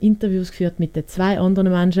noch Interviews geführt mit den 2 anderen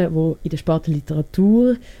Menschen, die in der Sparte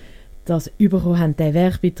Literatur das bekommen haben, den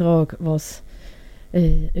Werkbeitrag, was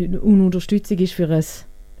eine Unterstützung ist für ein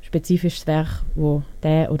spezifisches Werk, wo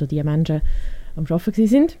der oder die Menschen am Arbeiten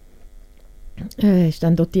sind. Ist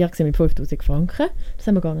dann dotiert mit 5'000 Franken. Das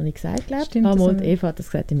haben wir gar noch nicht gesagt, glaube ich. Stimmt, Und Eva hat das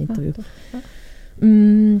gesagt im Interview. doch, ja.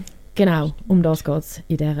 Genau, um das geht es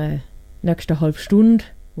in dieser nächsten halben Stunde,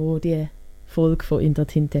 wo die Folge von «In der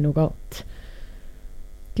Tinte» noch geht.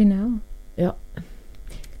 Genau. Ja.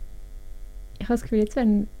 Ich habe das Gefühl, jetzt wäre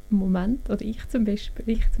ein Moment, oder ich zumindest,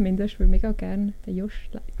 würde mega gerne den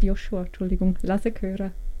Joshua lesen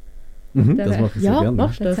hören. Das mache ich sehr Ja, gerne.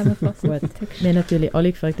 machst du das? Zusammenfassen. Gut. Wir haben natürlich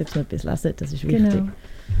alle gefragt, ob sie noch etwas lesen. Das ist wichtig.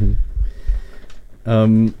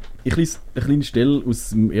 Genau. Ich lese eine kleine Stelle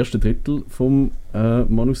aus dem ersten Drittel vom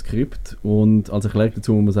Manuskript und als Erklärung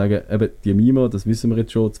dazu muss man sagen, eben die Mima, das wissen wir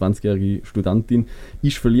jetzt schon, 20-jährige Studentin,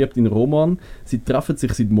 ist verliebt in Roman. Sie treffen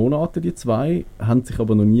sich seit Monaten, die 2, haben sich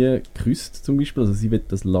aber noch nie geküsst zum Beispiel, also sie will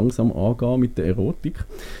das langsam angehen mit der Erotik.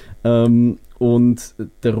 Und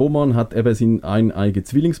der Roman hat eben seinen eigenen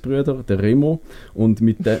Zwillingsbruder, der Remo, und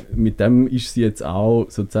mit dem ist sie jetzt auch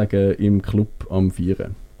sozusagen im Club am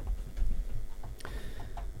Feiern.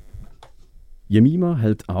 Jemima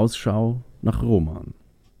hält Ausschau nach Roman.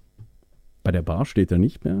 Bei der Bar steht er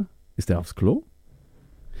nicht mehr. Ist er aufs Klo?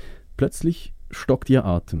 Plötzlich stockt ihr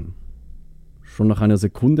Atem. Schon nach einer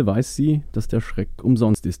Sekunde weiß sie, dass der Schreck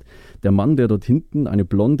umsonst ist. Der Mann, der dort hinten eine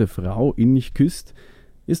blonde Frau innig küsst,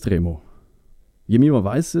 ist Remo. Jemima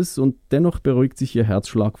weiß es und dennoch beruhigt sich ihr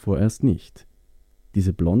Herzschlag vorerst nicht.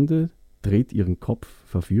 Diese Blonde dreht ihren Kopf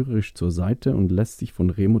verführerisch zur Seite und lässt sich von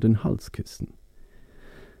Remo den Hals küssen.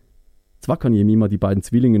 Zwar kann Jemima die beiden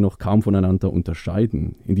Zwillinge noch kaum voneinander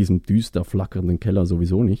unterscheiden, in diesem düster flackernden Keller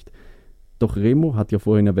sowieso nicht, doch Remo hat ja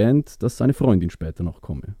vorhin erwähnt, dass seine Freundin später noch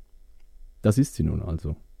komme. Das ist sie nun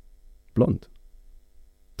also. blond.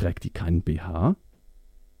 Trägt die keinen BH?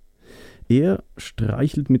 Er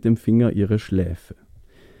streichelt mit dem Finger ihre Schläfe.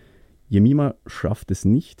 Jemima schafft es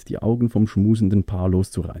nicht, die Augen vom schmusenden Paar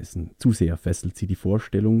loszureißen. Zu sehr fesselt sie die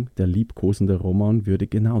Vorstellung, der liebkosende Roman würde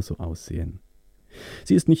genauso aussehen.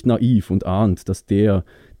 Sie ist nicht naiv und ahnt, dass der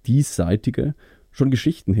Diesseitige schon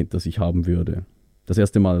Geschichten hinter sich haben würde. Das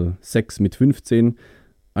erste Mal Sex mit 15,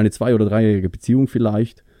 eine 2- oder 3-jährige Beziehung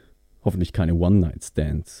vielleicht, hoffentlich keine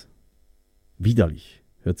One-Night-Stands. Widerlich,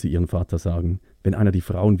 hört sie ihren Vater sagen, wenn einer die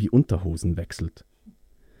Frauen wie Unterhosen wechselt.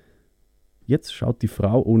 Jetzt schaut die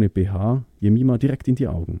Frau ohne BH Jemima direkt in die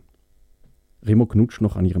Augen. Remo knutscht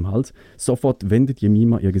noch an ihrem Hals, sofort wendet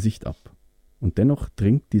Jemima ihr Gesicht ab. Und dennoch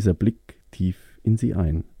dringt dieser Blick tief in sie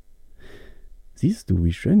ein. »Siehst du,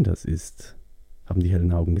 wie schön das ist?«, haben die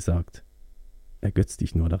hellen Augen gesagt. »Ergötz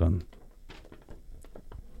dich nur daran.«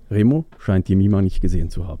 Remo scheint Jemima nicht gesehen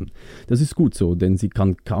zu haben. Das ist gut so, denn sie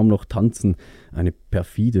kann kaum noch tanzen. Eine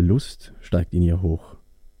perfide Lust steigt in ihr hoch.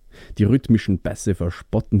 Die rhythmischen Bässe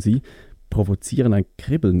verspotten sie, provozieren ein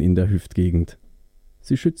Kribbeln in der Hüftgegend.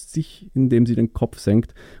 Sie schützt sich, indem sie den Kopf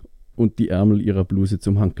senkt und die Ärmel ihrer Bluse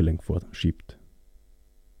zum Handgelenk vorschiebt.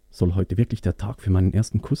 Soll heute wirklich der Tag für meinen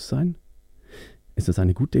ersten Kuss sein? Ist das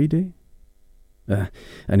eine gute Idee?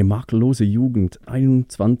 Eine makellose Jugend,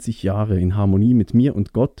 21 Jahre in Harmonie mit mir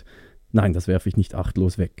und Gott. Nein, das werfe ich nicht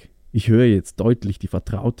achtlos weg. Ich höre jetzt deutlich die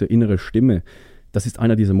vertraute innere Stimme. Das ist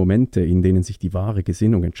einer dieser Momente, in denen sich die wahre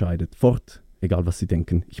Gesinnung entscheidet. Fort, egal was Sie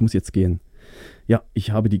denken. Ich muss jetzt gehen. Ja,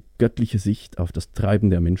 ich habe die göttliche Sicht auf das Treiben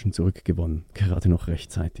der Menschen zurückgewonnen. Gerade noch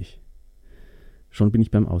rechtzeitig. Schon bin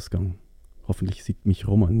ich beim Ausgang. Hoffentlich sieht mich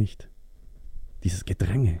Roman nicht. Dieses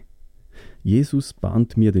Gedränge. Jesus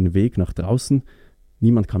bahnt mir den Weg nach draußen.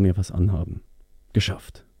 Niemand kann mir was anhaben.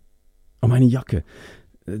 Geschafft. Oh, meine Jacke.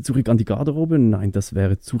 Zurück an die Garderobe? Nein, das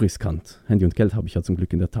wäre zu riskant. Handy und Geld habe ich ja zum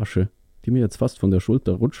Glück in der Tasche, die mir jetzt fast von der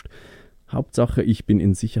Schulter rutscht. Hauptsache, ich bin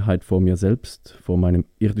in Sicherheit vor mir selbst, vor meinem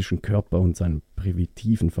irdischen Körper und seinem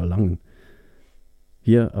primitiven Verlangen.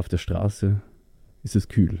 Hier auf der Straße ist es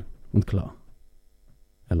kühl und klar.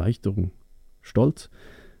 Erleichterung, Stolz?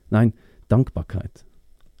 Nein, Dankbarkeit.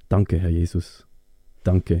 Danke, Herr Jesus.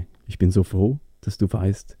 Danke, ich bin so froh, dass du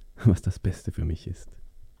weißt, was das Beste für mich ist.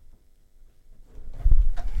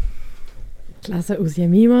 Gelesen aus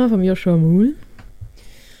Jemima von Joshua Muhl.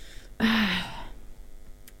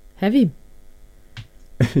 Heavy.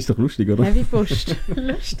 Ist doch lustig, oder? Heavy Post.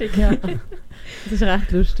 Lustig, ja. Das ist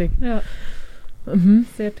recht lustig. Ja. Mhm.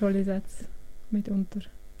 Sehr tolle Sätze mitunter.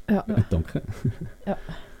 Ja. Danke. Ja.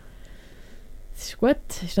 Es ist gut.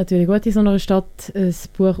 Es ist natürlich gut, in so einer Stadt ein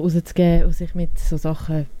Buch rauszugeben, das sich mit so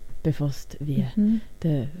Sachen befasst wie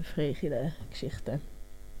der frechen Geschichten.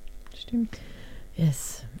 Stimmt.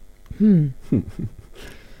 Yes.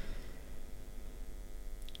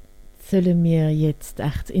 Sollen wir jetzt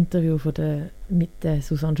echt das Interview mit der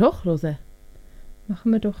Susan Schoch hören?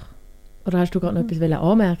 Machen wir doch. Oder hast du gerade noch etwas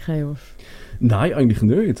anmerken, Josh? Nein, eigentlich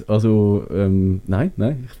nicht. Also,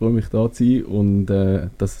 nein, ich freue mich da zu sein und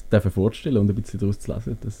das vorzustellen und ein bisschen daraus zu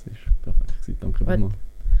lesen. Das ist perfekt. Danke vielmals.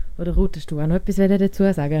 Oder Ruth, hast du auch noch etwas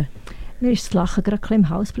dazu sagen? Mir ist das Lachen gerade ein bisschen im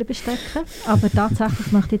Haus geblieben stecken. Aber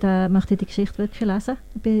tatsächlich möchte ich die Geschichte wirklich lesen.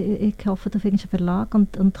 Ich hoffe, du findest einen Verlag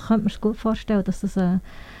und könnte mir gut vorstellen, dass das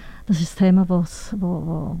ist ein Thema,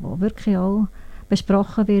 wo wirklich auch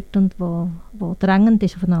besprochen wird und wo drängend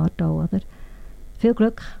ist auf eine Art auch, oder? Viel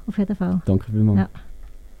Glück auf jeden Fall. Danke vielmals. Ja.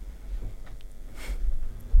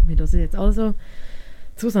 Wir hören jetzt also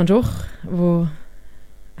Susan Schoch, die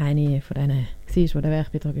eine von denen war, die den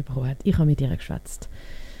Werkbeitrag bekommen hat. Ich habe mit ihr geschwätzt.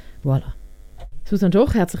 Voilà. Susan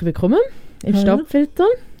Schoch, herzlich willkommen im Stadtfilter.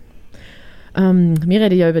 Wir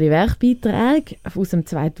reden ja über die Werkbeiträge aus dem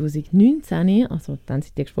 2019, also dann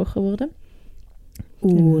sind die gesprochen worden.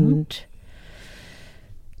 Und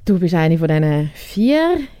du bist eine von diesen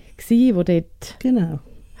 4 die dort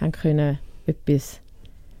haben können etwas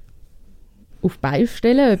auf die Beine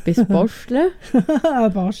stellen, etwas basteln.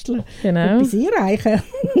 Basteln. Genau. Etwas einreichen.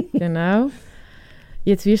 Genau.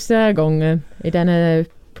 Jetzt, wie ist es gegangen in diesen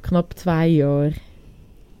knapp 2 Jahren?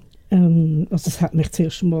 Also es hat mich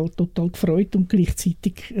zuerst mal total gefreut und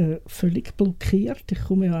gleichzeitig völlig blockiert. Ich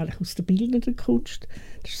komme ja eigentlich aus der bildenden Kunst.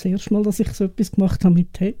 Das ist das erste Mal, dass ich so etwas gemacht habe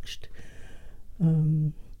mit Text.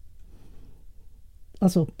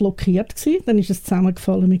 Also blockiert gewesen. Dann ist es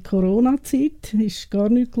zusammengefallen mit Corona-Zeit. Ist gar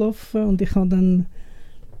nicht gelaufen und ich habe dann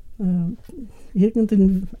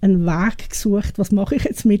irgendeinen Weg gesucht, was mache ich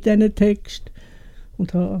jetzt mit diesen Text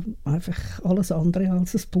und habe einfach alles andere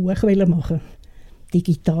als ein Buch machen.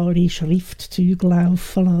 Digitale Schriftzeuge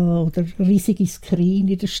laufen lassen oder riesige Screen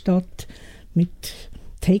in der Stadt mit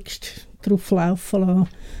Text drauf laufen lassen.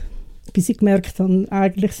 bis ich gemerkt habe,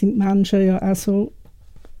 eigentlich sind die Menschen ja auch so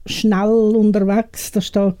schnell unterwegs, da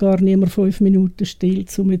steht gar niemand 5 Minuten still,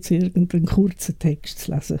 um jetzt irgendeinen kurzen Text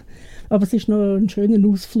zu lesen. Aber es war noch ein schöner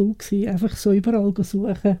Ausflug gewesen, einfach so überall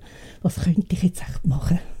suchen, was könnte ich jetzt echt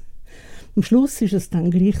machen. Am Schluss war es dann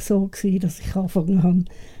gleich so gewesen, dass ich angefangen habe,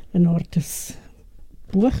 eine Art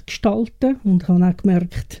Buch zu gestalten und habe auch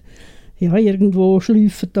gemerkt, ja, irgendwo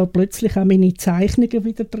schleifen da plötzlich auch meine Zeichnungen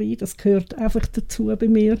wieder rein. Das gehört einfach dazu bei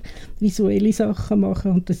mir, visuelle Sachen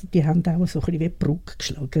machen. Und die haben auch so ein bisschen wie die Brücke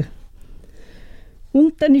geschlagen.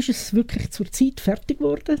 Und dann ist es wirklich zur Zeit fertig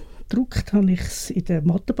geworden. Gedruckt habe ich es in der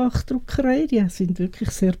Mattenbach-Druckerei. Die sind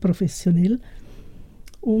wirklich sehr professionell.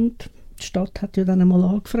 Und die Stadt hat ja dann einmal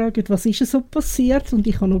angefragt, was ist so passiert? Und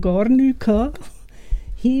ich habe noch gar nichts gehabt.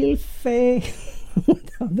 Hilfe!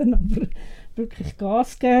 Und habe dann aber wirklich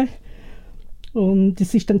Gas gegeben. Und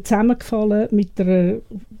es ist dann zusammengefallen mit der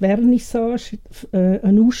Vernissage,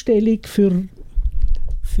 eine Ausstellung für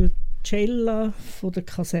die Cella von der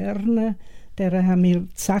Kaserne. Der haben wir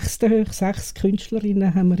 6. 6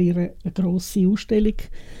 Künstlerinnen haben wir ihre eine grosse Ausstellung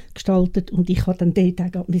gestaltet und ich habe dann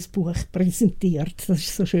dort auch mein Buch präsentiert. Das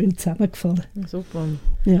ist so schön zusammengefallen. Super.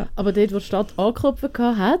 Ja. Aber dort, wo die Stadt angeklopft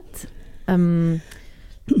hat,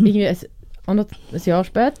 irgendwie ein Jahr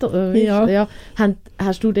später,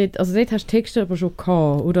 hast du dort, also dort hast du Texte aber schon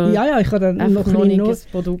gehabt, oder? Ja, ich habe dann noch nicht das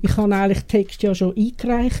Produkt. Ich habe eigentlich Texte ja schon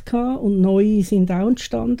eingereicht gehabt und neue sind auch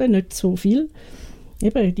entstanden, nicht so viel.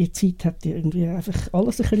 Eben, die Zeit hat irgendwie einfach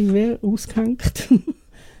alles ein bisschen ausgehängt.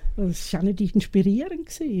 Es war auch nicht inspirierend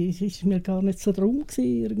gewesen. Es war mir gar nicht so darum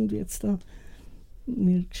gewesen, irgendwie jetzt da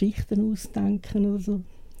mir Geschichten ausdenken oder so.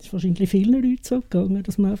 Es ist wahrscheinlich vielen Leuten so gegangen,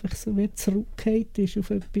 dass man einfach so zurückgekehrt ist auf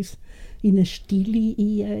etwas, in eine Stille,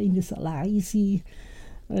 in ein Alleinsein.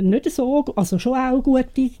 Nicht so, also schon auch eine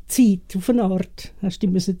gute Zeit, auf eine Art. Hast du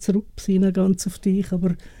dich zurückbesinnen, ganz auf dich,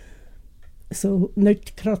 aber so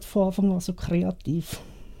nicht gerade von Anfang an so kreativ.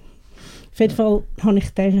 Auf jeden Fall habe ich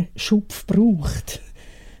diesen Schub gebraucht,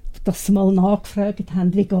 dass sie mal nachgefragt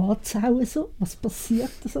haben, wie geht es auch so, was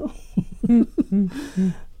passiert so.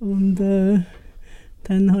 Und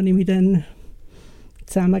dann habe ich mich dann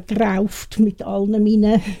zusammengerauft mit allen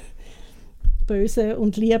meinen bösen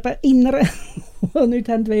und lieben Inneren, die nicht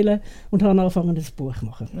wollen, und habe angefangen, ein Buch zu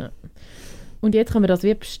machen. Ja. Und jetzt kann man das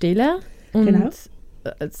wie bestellen. Und genau.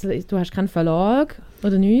 Du hast keinen Verlag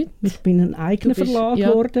oder nichts? Ich bin ein eigener Verlag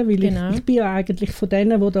geworden, weil ich bin ja eigentlich von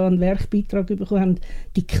denen, die da einen Werkbeitrag bekommen haben,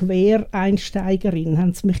 die Quereinsteigerin,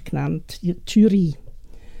 haben sie mich genannt, die Jury,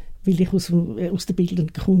 weil ich aus der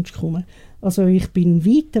bildenden Kunst komme. Also ich bin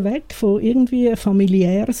weit weg von irgendwie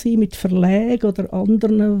familiär sein mit Verlagen oder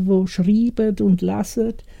anderen, die schreiben und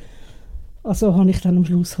lesen. Also habe ich dann am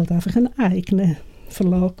Schluss halt einfach einen eigenen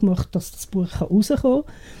Verlag gemacht, dass das Buch rauskommen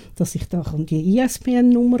kann, dass ich da die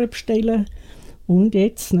ISBN-Nummer bestellen kann. Und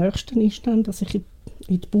jetzt das Nächste ist dann, dass ich in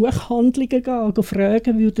die Buchhandlungen gehe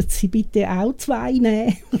fragen, würden Sie bitte auch 2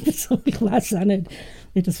 nehmen? Ich weiss auch nicht,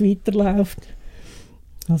 wie das weiterläuft.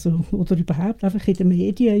 Also, oder überhaupt einfach in den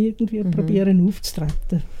Medien irgendwie probieren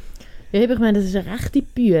aufzutreten. Ja, ich meine, das ist eine rechte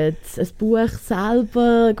Bühne. Ein Buch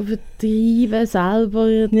selber vertreiben,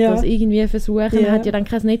 selber das irgendwie versuchen. Man hat ja dann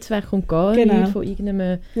kein Netzwerk und gar nichts von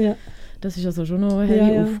irgendeinem... Ja. Das ist also schon noch eine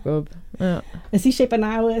helle Aufgabe. Ja. Es ist eben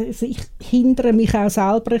auch... Also ich hindere mich auch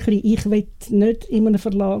selber ein bisschen. Ich will nicht in einem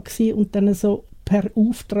Verlag sein und dann so per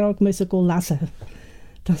Auftrag müssen lesen.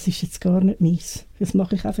 Das ist jetzt gar nicht meins. Das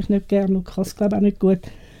mache ich einfach nicht gerne und kann es, glaube ich, auch nicht gut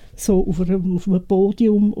so auf einem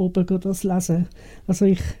Podium oben das lesen. Also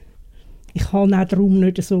ich habe auch darum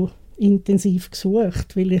nicht so intensiv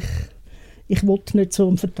gesucht, weil ich wollte nicht so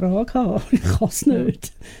einen Vertrag haben. Ich kann es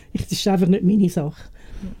nicht. Das ist einfach nicht meine Sache.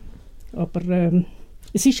 Aber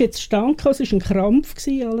es ist jetzt stand gekommen, es war ein Krampf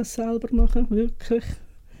gewesen, alles selber machen, wirklich.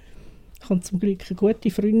 Ich habe zum Glück eine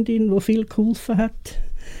gute Freundin, die viel geholfen hat,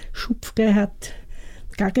 Schub gegeben hat,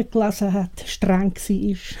 gegengelesen hat, streng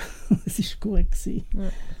war. Es war gut gewesen.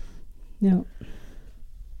 Ja.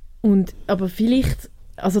 Und, aber vielleicht,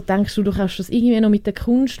 also denkst du kannst das irgendwie noch mit der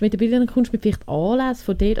Kunst, mit der bildenden Kunst, mit vielleicht Anlässen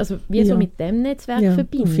von dort, also wie so mit dem Netzwerk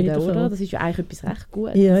verbinden, oder? Das ist ja eigentlich etwas recht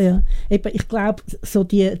Gutes. Ja. Eben, ich glaube, so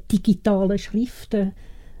die digitalen Schriften,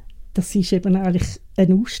 das ist eben eigentlich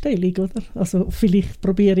eine Ausstellung, oder? Also vielleicht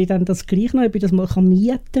probiere ich dann das gleich noch, ob ich das mal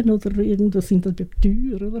mieten oder irgendwo sind das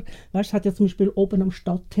teuer, oder? Weißt, es hat ja zum Beispiel oben am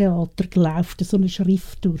Stadttheater gelaufen, so eine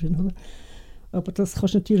Schrift durch, oder? Aber das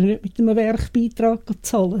kannst du natürlich nicht mit einem Werkbeitrag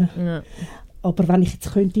zahlen. Ja. Aber wenn ich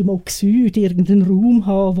jetzt könnte im Oxyd irgendeinen Raum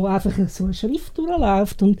haben, wo einfach so eine Schrift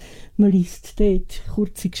durchläuft und man liest dort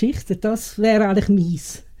kurze Geschichten, das wäre eigentlich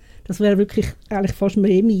meins. Das wäre wirklich eigentlich fast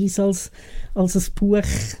mehr meins als ein Buch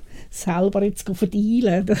selber jetzt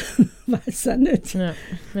verdienen. Ich weiss auch nicht.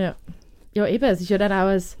 Ja, eben, es ist ja dann auch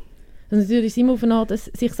also natürlich sind wir auf eine Art,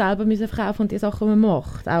 sich selber müssen verkaufen und die Sachen, die man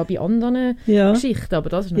macht. Auch bei anderen Geschichten, aber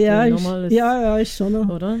das ist natürlich nochmal ein... Ja, ist schon noch.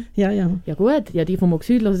 Oder? Ja. Ja gut, ja, die vom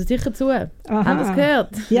Oxyd hören sicher zu. Aha. Haben das gehört?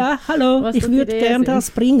 Ja, hallo, ich würde gerne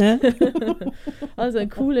das bringen. Also ein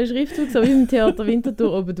cooler Schriftzug, so wie im Theater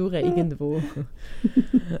Winterthur oben durch irgendwo.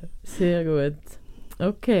 Sehr gut.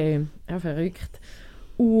 Okay, ja, verrückt.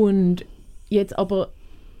 Und jetzt aber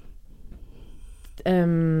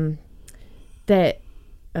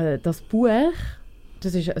das Buch,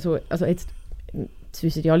 das ist also jetzt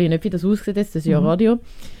wissen die alle nicht, wie das aussieht, das ist ja Radio.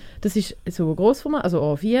 Das ist so Grossformat, also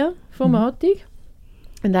A4-Formatik.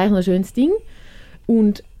 Und eigentlich ein schönes Ding.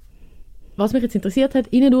 Und was mich jetzt interessiert hat,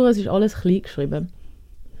 innen durch, es ist alles klein geschrieben.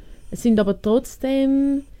 Es sind aber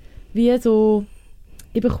trotzdem wie so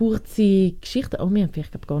eben kurze Geschichten. Oh, wir haben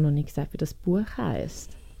vielleicht gar noch nicht gesagt, wie das Buch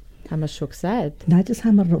heisst. Haben wir es schon gesagt? Nein, das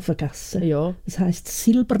haben wir noch vergessen. Ja. Es heisst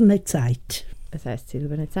 «Silberne Zeit». Es heisst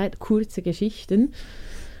 «Silberne Zeit», kurze Geschichten.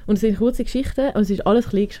 Und es sind kurze Geschichten und es ist alles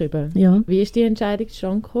klein geschrieben. Ja. Wie ist die Entscheidung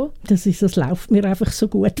zustande gekommen? Das läuft mir einfach so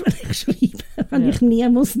gut, wenn ich schreibe. Wenn ich nie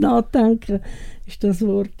muss nachdenken muss, ist das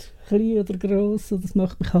Wort klein oder gross, das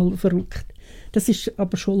macht mich halb verrückt. Das ist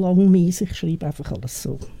aber schon lange meins. Ich schreibe einfach alles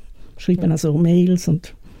so. Ich schreibe auch so Mails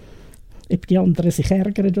und ob die anderen sich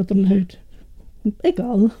ärgern oder nicht.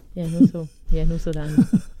 Egal. Ja, nur so. Ja, nur so dann.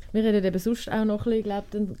 Wir reden eben sonst auch noch ein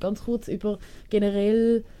bisschen, ganz kurz über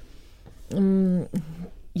generell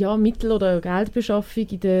Mittel- oder Geldbeschaffung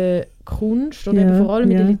in der Kunst oder eben vor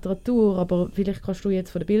allem in der Literatur. Aber vielleicht kannst du jetzt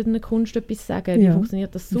von der bildenden Kunst etwas sagen. Wie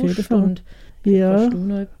funktioniert das sonst? Und kannst du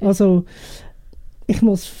noch etwas? Also ich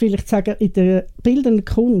muss vielleicht sagen, in der bildenden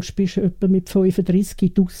Kunst bist du etwa mit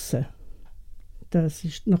 35 draussen.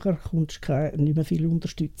 Nachher kommst du nicht mehr viel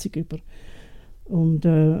Unterstützung über. Und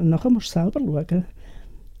nachher musst du selber schauen.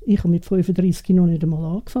 Ich habe mit 35 noch nicht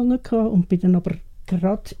einmal angefangen und bin dann aber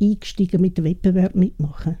gerade eingestiegen mit dem Wettbewerb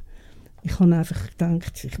mitmachen. Ich habe einfach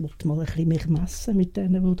gedacht, ich wollte mal ein bisschen mich messen mit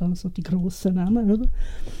denen, die da so die Grossen nehmen. Oder?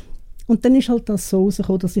 Und dann ist halt das so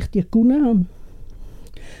rausgekommen, dass ich die gewonnen habe.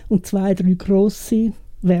 Und 2, 3 grosse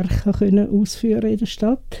Werke können ausführen in der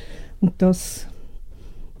Stadt. Und das,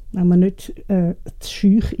 wenn man nicht zu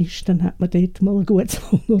schüch ist, dann hat man dort mal ein gutes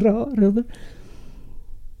Honorar. Oder?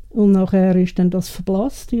 Und nachher ist dann das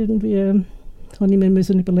verblasst. Irgendwie habe ich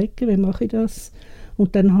mir überlegen, wie mache ich das.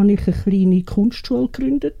 Und dann habe ich eine kleine Kunstschule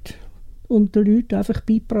gegründet und den Leuten einfach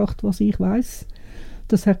beigebracht, was ich weiss.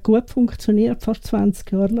 Das hat gut funktioniert, fast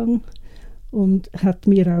 20 Jahre lang. Und hat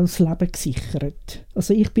mir auch das Leben gesichert.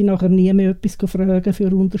 Also ich bin nachher nie mehr etwas gefragt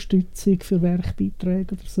für Unterstützung, für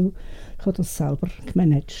Werkbeiträge oder so. Ich habe das selber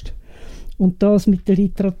gemanagt. Und das mit der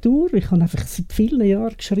Literatur, ich habe einfach seit vielen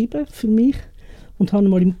Jahren geschrieben für mich und habe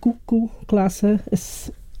mal im Kuckuck gelesen, ein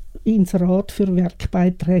Inserat für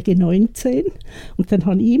Werkbeiträge 19. Und dann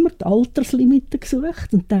habe ich immer die Alterslimite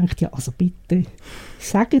gesucht und dachte, ja, also bitte,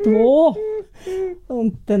 sagt wo.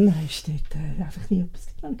 Und dann ist dort einfach nie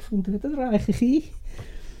etwas gefunden. Dann reiche ich ein.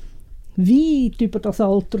 Weit über das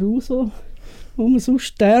Alter raus, wo man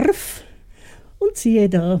sonst darf. Und siehe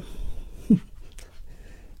da.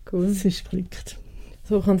 Cool. Es ist geglückt.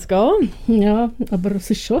 So kann es gehen. Ja, aber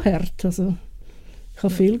es ist schon hart. Also, ich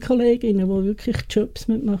habe viele Kolleginnen, die wirklich Jobs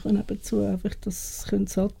mitmachen nebenzu. Einfach das können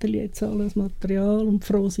das Atelier zahlen, das Material und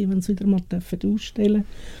froh sein, wenn sie wieder mal ausstellen dürfen.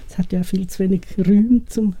 Es hat ja viel zu wenig Räume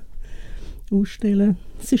zum Ausstellen.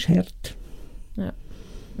 Es ist hart. Ja.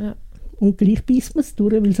 Und gleich beißt man es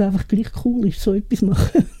durch, weil es einfach gleich cool ist, so etwas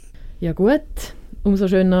machen. Ja gut, umso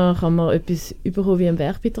schöner kann man etwas bekommen wie einen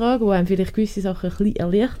Werkbeitrag, der einem vielleicht gewisse Sachen ein bisschen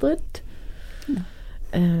erleichtert. Ja.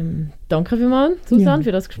 Danke vielmals, Susan,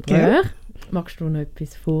 für das Gespräch. Ja. Magst du noch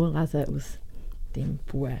etwas vorlesen aus dem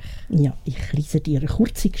Buch? Ja, ich lese dir eine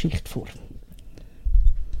kurze Geschichte vor.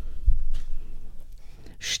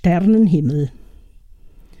 Sternenhimmel.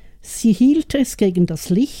 Sie hielt es gegen das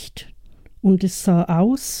Licht und es sah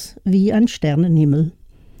aus wie ein Sternenhimmel.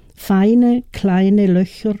 Feine, kleine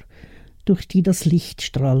Löcher, durch die das Licht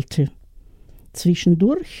strahlte.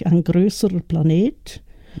 Zwischendurch ein größerer Planet,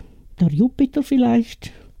 der Jupiter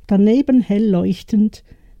vielleicht, daneben hell leuchtend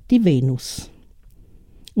die Venus.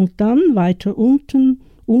 Und dann weiter unten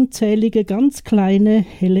unzählige ganz kleine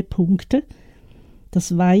helle Punkte.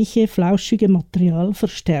 Das weiche, flauschige Material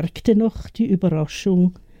verstärkte noch die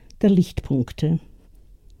Überraschung der Lichtpunkte.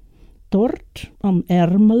 Dort am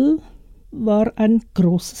Ärmel war ein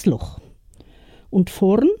großes Loch. Und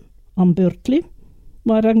vorn am Börtli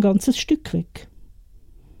war ein ganzes Stück weg.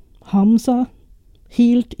 Hamza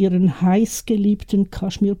hielt ihren heißgeliebten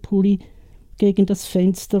Kaschmirpulli gegen das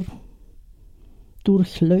Fenster.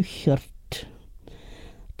 durchlöchert.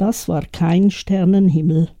 Das war kein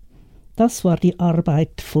Sternenhimmel, das war die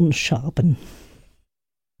Arbeit von Schaben.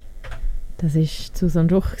 Das war Susan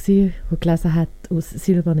Schoch, die gelesen hat aus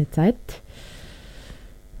 «Silberne Zeit».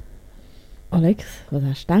 Aleks, was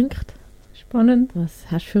hast du gedacht? Spannend. Was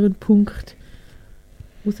hast du für einen Punkt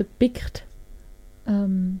rausgepickt?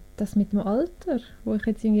 Das mit dem Alter, wo ich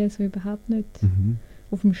jetzt irgendwie so überhaupt nicht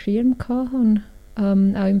auf dem Schirm hatte.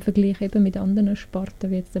 Auch im Vergleich eben mit anderen Sparten,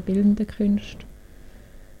 wie jetzt der bildenden Künste.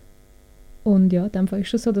 Und ja, in dem Fall ist es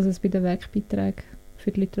schon so, dass es bei den Werkbeiträgen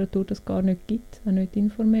für die Literatur das gar nicht gibt, auch nicht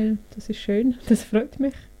informell. Das ist schön, das freut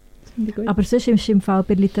mich. Das finde ich gut. Aber sonst ist im Fall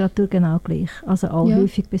bei Literatur genau gleich. Also auch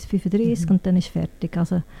häufig bis 35 und dann ist fertig.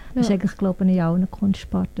 Also das ist eigentlich, glaube ich, in allen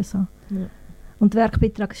Kunstsparten so. Ja. Und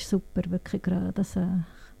Werkbeitrag ist super, wirklich. Das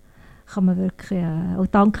kann man wirklich auch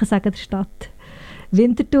Danke sagen der Stadt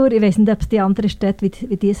Winterthur. Ich weiß nicht, ob es die anderen Städte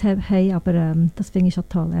wie diese haben, aber das finde ich schon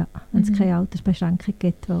toll, ja. Wenn es keine Altersbeschränkung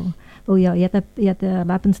gibt, weil ja jeder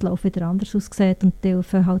Lebenslauf wieder anders aussieht und die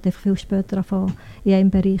dürfen halt einfach viel später anfangen, in einem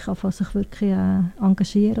Bereich anfangen, sich wirklich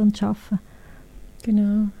engagieren und arbeiten.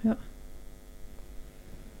 Genau, ja.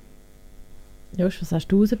 Josh, was hast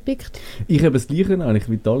du rausgepickt? Ich habe das Gleiche eigentlich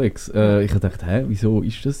wie Alex. Ich habe gedacht, wieso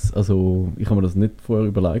ist das? Also ich habe mir das nicht vorher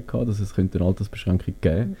überlegt, dass es könnte eine Altersbeschränkung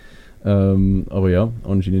geben. Aber ja,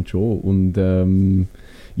 anscheinend schon. Und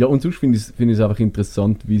und sonst finde ich es einfach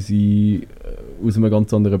interessant, wie sie aus einem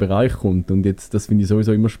ganz anderen Bereich kommt. Und jetzt, das finde ich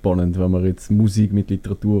sowieso immer spannend, wenn man jetzt Musik mit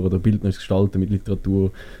Literatur oder bildnerisches Gestalten mit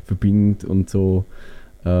Literatur verbindet und so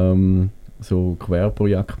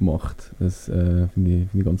Querprojekte macht. Das finde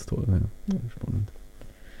ich ganz toll. Ja. Spannend.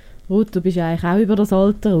 Ruth, du bist ja eigentlich auch über das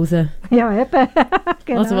Alter raus. Ja, eben.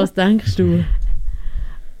 Genau. Also was denkst du?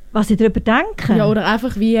 Was ich darüber denke? Ja, oder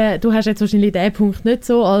einfach wie, du hast jetzt wahrscheinlich diesen Punkt nicht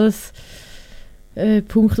so als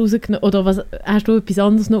Punkt rausgenommen. Oder was, hast du etwas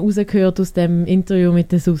anderes noch rausgehört aus dem Interview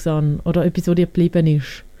mit der Susanne? Oder etwas, was dir geblieben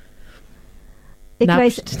ist? Ich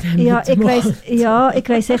weiss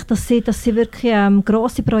echt, dass sie wirklich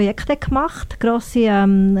grosse Projekte gemacht, grosse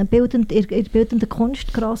bildende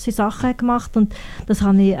Kunst, grosse Sachen gemacht und das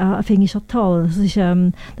finde ich schon toll.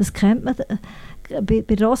 Das kennt man. Bei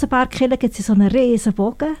Rosenbergkirche gibt es so einen riesen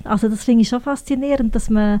Bogen. Also das finde ich schon faszinierend,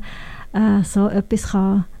 dass man so etwas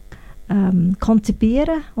kann,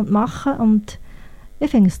 konzipieren und machen und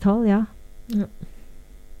ich finde es toll, ja.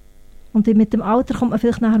 Und mit dem Alter kommt man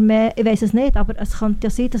vielleicht nachher mehr, ich weiß es nicht, aber es könnte ja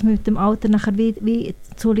sein, dass man mit dem Alter nachher wie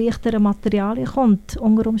zu leichteren Materialien kommt,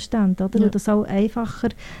 unter Umständen, oder? Ja. Weil das auch einfacher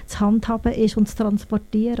zu handhaben ist und zu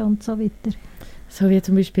transportieren und so weiter. So wie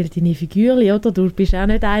zum Beispiel deine Figürchen, oder? Du bist auch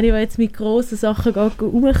nicht eine, die jetzt mit grossen Sachen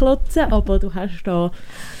rumklotzen, aber du hast da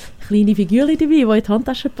kleine Figürchen dabei, die in die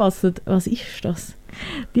Handtasche passen. Was ist das?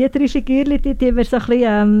 Die 3 Figürchen, die mir so ein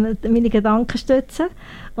bisschen meine Gedanken stützen.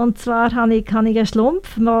 Und zwar habe ich einen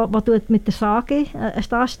Schlumpf, der mit der Sage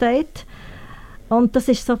da steht. Und das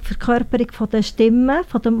ist so die Verkörperung von der Stimme,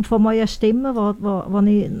 von meiner Stimme, wo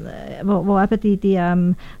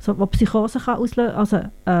eben wo Psychose kann auslösen, also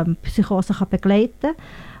Psychose kann begleiten.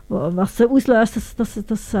 Was sie auslöst, das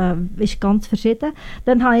ist ganz verschieden.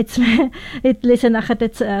 Dann habe ich lese nachher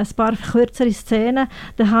jetzt ein paar kürzere Szenen.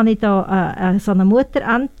 Dann habe ich da so eine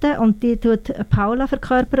Mutterente und die tut Paula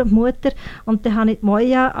verkörpern, die Mutter. Und dann habe ich die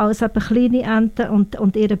Moja als eben kleine Ente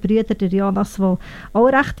und ihre Brüder, der Jonas, der auch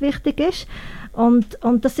recht wichtig ist. Und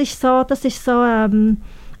das ist so es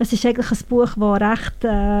ist eigentlich ein Buch, das recht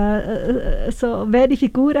so wenig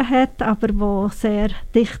Figuren hat, aber wo sehr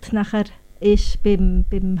dicht nachher ist beim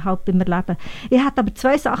Erleben. Ich hätte aber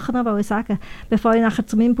 2 Sachen noch sagen, bevor ich nachher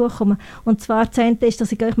zu meinem Buch komme. Und zwar das eine ist,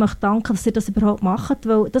 dass ich euch danken möchte, dass ihr das überhaupt macht,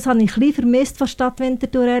 weil das habe ich ein bisschen vermisst von Stadt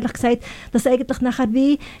Winterthur, ehrlich gesagt, dass eigentlich nachher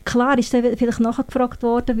klar ist vielleicht nachgefragt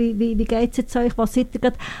worden, wie geht es jetzt euch, was seid ihr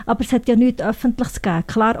gerade, aber es hat ja nichts Öffentliches gegeben.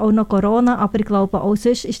 Klar, auch noch Corona, aber ich glaube, auch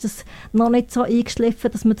sonst ist das noch nicht so eingeschliffen,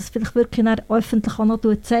 dass man das vielleicht wirklich öffentlich auch noch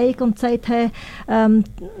zeigt und sagt, hey, wir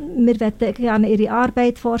möchten gerne ihre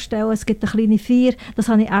Arbeit vorstellen, es gibt eine kleine Feier, das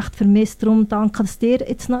habe ich echt vermisst. Darum danke, dass ihr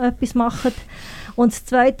jetzt noch etwas macht. Und das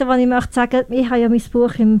Zweite, was ich möchte sagen, ich habe ja mein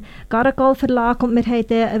Buch im Garagol Verlag und wir haben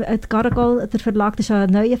den Garagol, der Verlag, das ist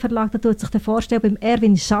ein neuer Verlag, der tut sich vorstellen beim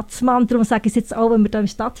Erwin Schatzmann, darum sage ich es jetzt auch, wenn wir hier im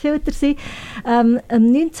Stadtfilter sind. Am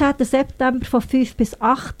 19. September von 5 bis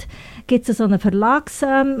 8 gibt es so einen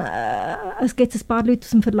es gibt ein paar Leute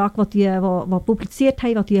aus dem Verlag, die publiziert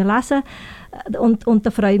haben, die lesen. Und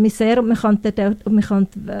da freue ich mich sehr. Und man könnte,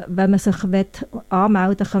 wenn man sich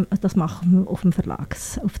anmelden will, das machen wir auf der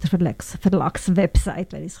Verlagswebsite,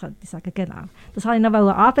 wenn ich es könnte sagen. Genau. Das wollte ich noch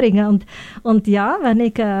anbringen. Und ja, wenn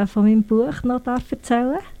ich von meinem Buch noch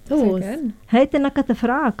erzählen darf. Sehr gerne. Habt ihr noch eine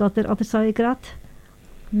Frage? Oder soll ich gerade...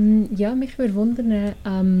 Ja, mich würde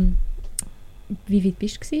wundern, wie weit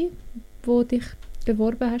bist du, wo dich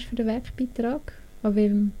beworben hast für den Werkbeitrag? Auf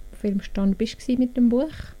welchem Stand bist du mit dem Buch?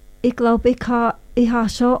 Ich glaube, ich habe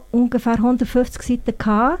schon ungefähr 150 Seiten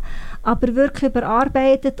gehabt, aber wirklich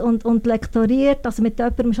überarbeitet und lektoriert, also mit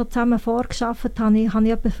jemandem schon zusammen vorgearbeitet, habe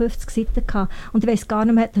ich etwa 50 Seiten gehabt. Und ich weiss gar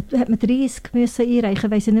nicht mehr, hat man 30 müssen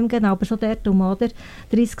einreichen, weiss ich nicht mehr genau, aber schon dort oder?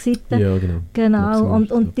 30 Seiten. Ja, genau. Genau,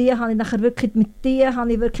 und die habe ich nachher wirklich, mit denen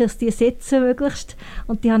habe ich wirklich, dass die sitzen möglichst,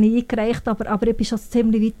 und die habe ich eingereicht, aber ich war schon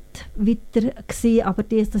ziemlich weiter gewesen, aber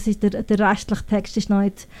das ist der restliche Text war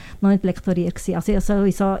noch nicht lektoriert gewesen. Also ich hatte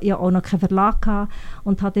sowieso auch noch keinen Verlag gehabt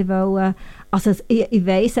und hatte wollen, also ich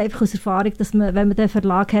weiss einfach aus Erfahrung, dass man, wenn man den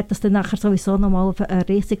Verlag hat, dass dann nachher sowieso nochmal eine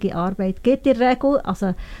riesige Arbeit gibt in der Regel,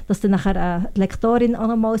 also dass dann nachher die Lektorin auch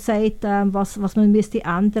nochmal sagt, was man müsste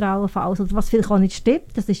ändern allenfalls, oder was vielleicht auch nicht stimmt,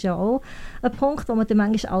 das ist ja auch ein Punkt, wo man dann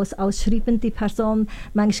manchmal als schreibende Person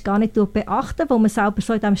manchmal gar nicht beachtet, wo man selber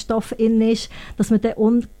so in diesem Stoff in ist, dass man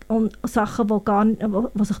dann Sachen,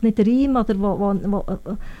 die sich nicht reimen oder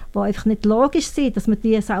wo einfach nicht logisch sind, dass man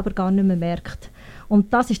die selber gar nicht mehr merkt.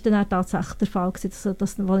 Und das ist dann auch tatsächlich der Fall gewesen,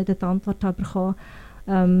 dass ich dann die Antwort habe bekommen,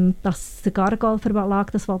 dass der Gargal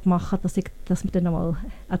Verlag das machen will, dass wir dann nochmal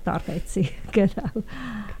an die Arbeit sind. Genau.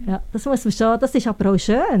 Ja, das muss man schon, das ist aber auch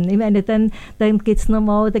schön. Ich meine, dann gibt es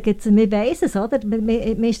nochmal, wir weiss es, oder? Man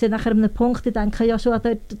ist dann nachher an einem Punkt, ich denke, ja schon,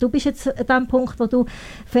 du bist jetzt an dem Punkt, wo du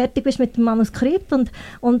fertig bist mit dem Manuskript und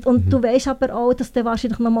du weißt aber auch, dass der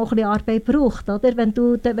wahrscheinlich nochmal ein bisschen Arbeit braucht, oder? Wenn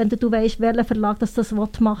du weißt, welcher Verlag das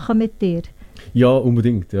machen mit dir. Ja,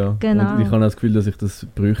 unbedingt, ja. Genau. Und ich habe auch das Gefühl, dass ich das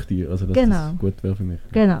bräuchte, also dass das gut wäre für mich.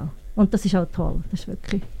 Genau, und das ist auch toll, das ist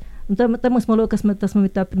wirklich. Und da muss man schauen, dass man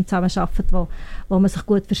mit jemandem zusammenarbeitet, wo man sich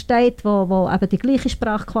gut versteht, wo eben die gleiche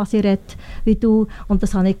Sprache quasi redet wie du. Und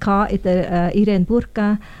das hatte ich in der Irene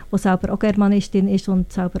Burger, die selber auch Germanistin ist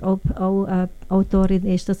und selber auch Autorin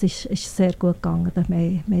ist. Das ist sehr gut gegangen.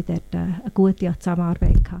 Wir haben dort eine gute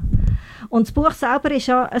Zusammenarbeit gehabt. Und das Buch selber ist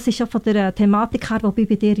ja von der Thematik her, wobei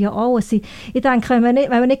bei dir ja auch. Ich denke, wenn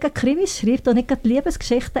man nicht Krimis schreibt und nicht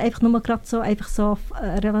Liebesgeschichten, einfach nur gerade so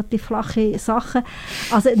relativ flache Sachen,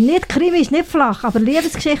 also nicht Krimi ist nicht flach, aber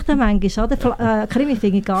Liebesgeschichten manchmal, oder? Krimi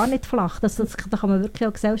finde ich gar nicht flach. Da kann man wirklich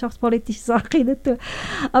auch gesellschaftspolitische Sachen rein tun.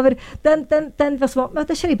 Aber dann, was will man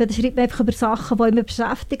da schreiben? Dann schreibt man einfach über Sachen, die einen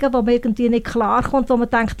beschäftigen, wo man irgendwie nicht klarkommt, wo man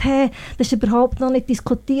denkt, hey, das ist überhaupt noch nicht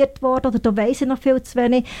diskutiert worden oder da weiss ich noch viel zu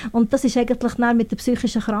wenig. Und das ist eigentlich mit der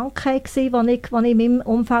psychischen Krankheit gewesen, die ich in meinem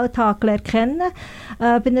Umfeld gelernt kennen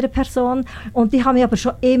bei einer Person. Und ich habe mich aber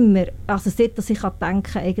schon immer, also seit dass ich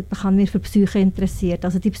denke, eigentlich habe mich für Psyche interessiert.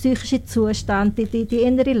 Also die psychische Zustände, die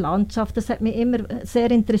innere Landschaft, das hat mich immer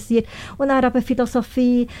sehr interessiert. Und dann eben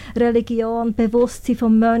Philosophie, Religion, Bewusstsein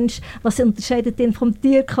vom Mensch, was unterscheidet ihn vom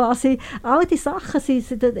Tier quasi. All diese Sachen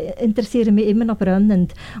interessieren mich immer noch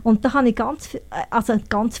brennend. Und da habe ich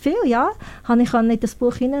ganz viel, ja, habe ich in das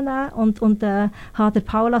Buch hineinnehmen und habe der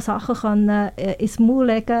Paula Sachen ins Maul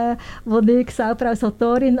legen, die ich selber als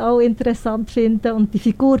Autorin auch interessant finde. Und die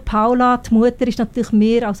Figur Paula, die Mutter, ist natürlich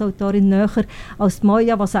mir als Autorin näher als die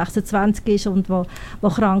Moja, die 26 ist und wo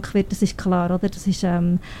krank wird, das ist klar, oder? Das ist,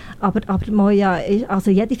 aber Moja, also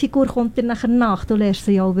jede Figur kommt dir nachher nach. Du lernst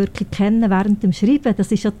sie ja auch wirklich kennen während dem Schreiben.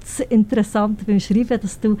 Das ist ja das Interessante beim Schreiben,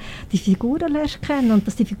 dass du die Figuren lernst kennen und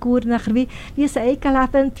dass die Figuren nachher wie ein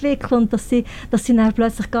Eigenleben entwickeln und dass sie dann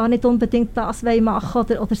plötzlich gar nicht unbedingt das machen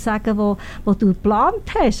oder sagen, was du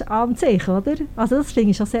geplant hast an sich, oder? Also das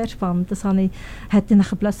finde ich schon sehr spannend. Das hat dann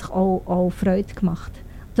nachher plötzlich auch Freude gemacht.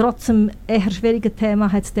 Trotz dem eher schwierigen Thema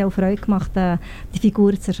hat es dir auch Freude gemacht, die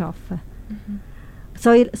Figuren zu erschaffen. Mhm.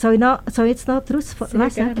 Soll ich jetzt noch daraus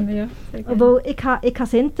lesen? Gerne, ja, sehr gerne. Weil ich habe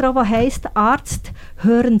das Intro, das heisst «Arzt,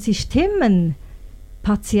 hören Sie Stimmen,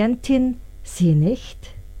 Patientin, Sie nicht».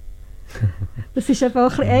 Das ist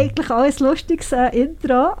einfach eigentlich auch ein lustiges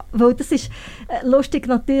Intro, weil das ist lustig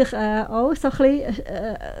natürlich auch so ein bisschen,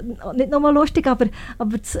 nicht nur lustig, aber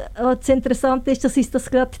das Interessante ist, dass uns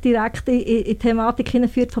das gerade direkt in die Thematik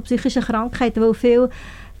hineinführt von psychischen Krankheiten, weil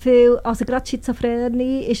viel, also gerade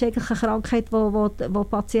Schizophrenie ist eigentlich eine Krankheit, wo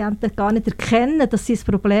Patienten gar nicht erkennen, dass sie ein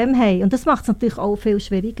Problem haben. Und das macht es natürlich auch viel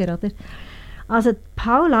schwieriger, oder? Also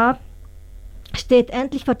Paula steht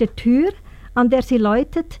endlich vor der Tür, an der sie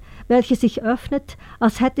läutet, welche sich öffnet,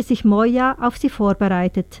 als hätte sich Moja auf sie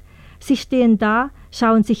vorbereitet. Sie stehen da,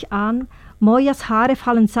 schauen sich an, Mojas Haare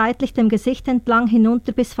fallen seitlich dem Gesicht entlang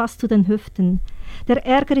hinunter bis fast zu den Hüften. Der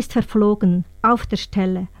Ärger ist verflogen, auf der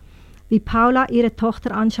Stelle. Wie Paula ihre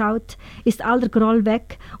Tochter anschaut, ist all der Groll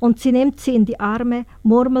weg und sie nimmt sie in die Arme,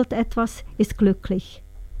 murmelt etwas, ist glücklich.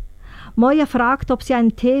 Moja fragt, ob sie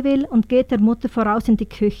einen Tee will und geht der Mutter voraus in die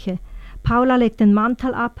Küche. Paula legt den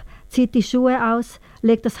Mantel ab, zieht die Schuhe aus,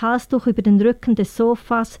 legt das Halstuch über den Rücken des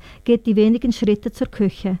Sofas, geht die wenigen Schritte zur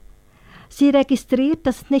Küche. Sie registriert,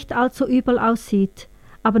 dass es nicht allzu übel aussieht,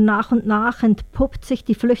 aber nach und nach entpuppt sich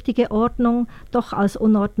die flüchtige Ordnung doch als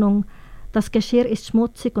Unordnung. Das Geschirr ist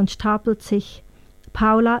schmutzig und stapelt sich.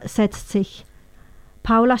 Paula setzt sich.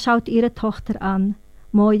 Paula schaut ihre Tochter an.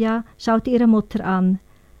 Moja schaut ihre Mutter an.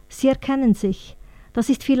 Sie erkennen sich. Das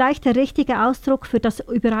ist vielleicht der richtige Ausdruck für das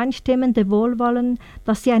übereinstimmende Wohlwollen,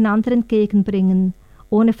 das sie einander entgegenbringen.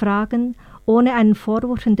 Ohne Fragen, ohne einen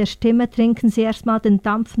Vorwurf in der Stimme trinken sie erstmal den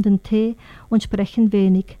dampfenden Tee und sprechen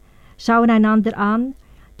wenig. Schauen einander an,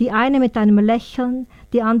 die eine mit einem Lächeln,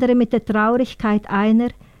 die andere mit der Traurigkeit einer,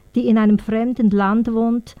 die in einem fremden Land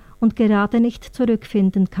wohnt und gerade nicht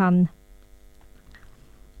zurückfinden kann.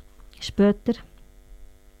 Später.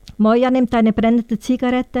 Moja nimmt eine brennende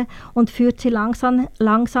Zigarette und führt sie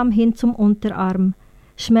langsam hin zum Unterarm.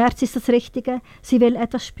 Schmerz ist das Richtige, sie will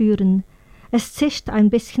etwas spüren. Es zischt ein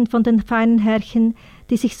bisschen von den feinen Härchen,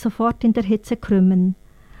 die sich sofort in der Hitze krümmen.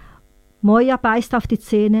 Moja beißt auf die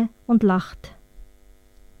Zähne und lacht.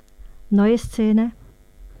 Neue Szene.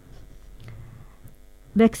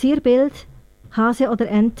 Vexierbild, Hase oder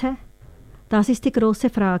Ente? Das ist die große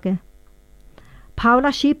Frage.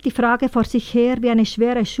 Paula schiebt die Frage vor sich her wie eine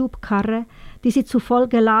schwere Schubkarre, die sie zu voll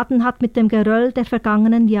geladen hat mit dem Geröll der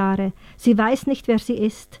vergangenen Jahre. Sie weiß nicht, wer sie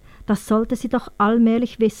ist. Das sollte sie doch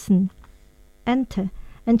allmählich wissen. Ente,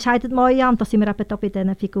 entscheidet Moja, und da sind wir eben da bei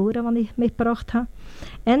diesen Figuren, die ich mitgebracht habe.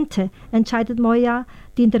 Ente, entscheidet Moja,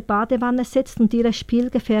 die in der Badewanne sitzt und ihre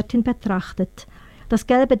Spielgefährtin betrachtet. Das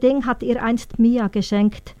gelbe Ding hat ihr einst Mia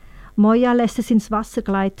geschenkt. Moja lässt es ins Wasser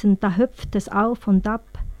gleiten, da hüpft es auf und ab.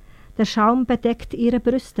 Der Schaum bedeckt ihre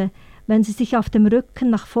Brüste, wenn sie sich auf dem Rücken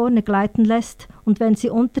nach vorne gleiten lässt, und wenn sie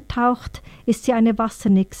untertaucht, ist sie eine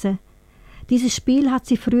Wassernixe. Dieses Spiel hat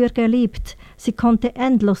sie früher geliebt. Sie konnte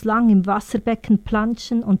endlos lang im Wasserbecken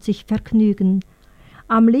planschen und sich vergnügen.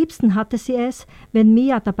 Am liebsten hatte sie es, wenn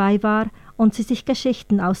Mia dabei war und sie sich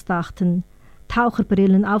Geschichten ausdachten,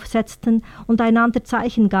 Taucherbrillen aufsetzten und einander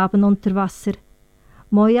Zeichen gaben unter Wasser.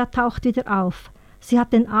 Moja taucht wieder auf. Sie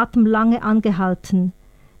hat den Atem lange angehalten.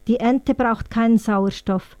 Die Ente braucht keinen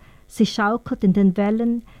Sauerstoff. Sie schaukelt in den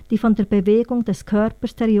Wellen, die von der Bewegung des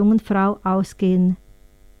Körpers der jungen Frau ausgehen.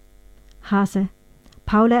 Hase.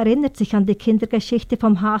 Paula erinnert sich an die Kindergeschichte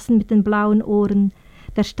vom Hasen mit den blauen Ohren.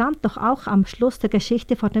 Der stand doch auch am Schluss der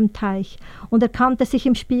Geschichte vor dem Teich und erkannte sich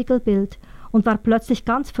im Spiegelbild und war plötzlich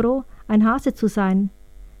ganz froh, ein Hase zu sein.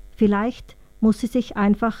 Vielleicht muss sie sich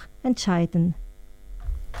einfach entscheiden.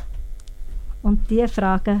 Und diese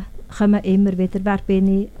Fragen kommen immer wieder. Wer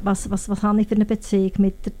bin ich? Was habe ich für eine Beziehung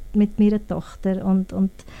mit meiner Tochter? Und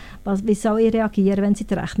wie soll ich reagieren, wenn sie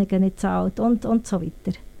die Rechnungen nicht zahlt? Und so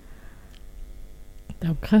weiter.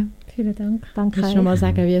 Danke. Vielen Dank. Danke. Kannst du noch mal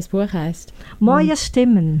sagen, wie das Buch heisst? Mojas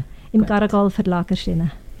Stimmen im Gut. Garagol Verlag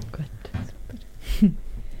erschienen. Gut, super.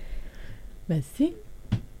 Merci.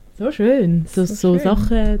 So schön, so schön.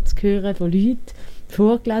 Sachen zu hören von Leuten,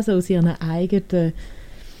 vorgelesen aus ihren eigenen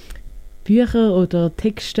Büchern oder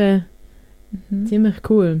Texten. Ziemlich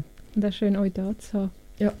cool. Und auch schön, euch da zu haben.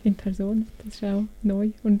 Ja. In Person. Das ist auch neu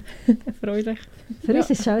und erfreulich. Für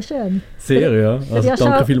uns ist es auch schön. Sehr, ja. Also Ja,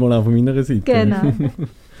 danke schon. vielmals auch von meiner Seite. Genau.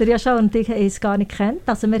 Der Joshua und ich haben es gar nicht kennt.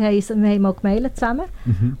 Also wir haben mal gemailt zusammen.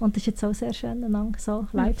 Und es ist jetzt auch sehr schön, einander so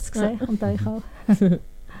live zu sehen. Und euch auch.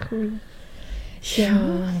 Cool.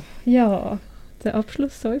 Ja. Der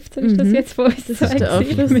Abschlussseufzer ist das jetzt von uns. Das ist der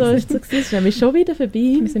Abschlussseufzer. Das ist nämlich schon wieder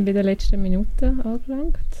vorbei. Wir sind bei der letzten Minute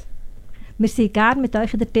angelangt. Wir sind gerne mit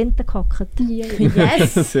euch in der Tinte gehockt.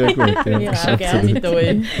 Yes! Sehr gut. Ja. Ja, auch gerne mit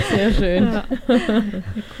euch. Sehr schön. Ja.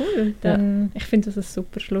 Cool. Dann, ich finde das ein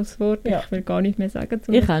super Schlusswort. Ja. Ich will gar nicht mehr sagen,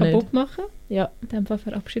 um Ich es auch kaputt nicht. machen. Ja. In dem Fall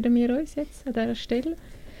verabschieden wir uns jetzt an dieser Stelle.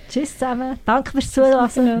 Tschüss zusammen. Danke fürs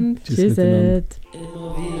Zuhören. Tschüss Tschüss. miteinander.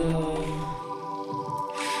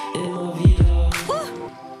 Immer wieder,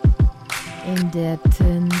 In der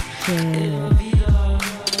Tinte. immer wieder,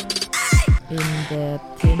 In der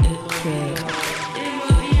Tinte.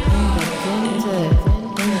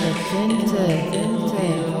 In der Tinte.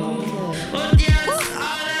 und jetzt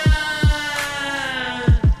alle!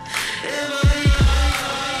 Immer wieder.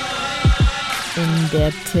 In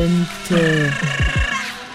der Tinte.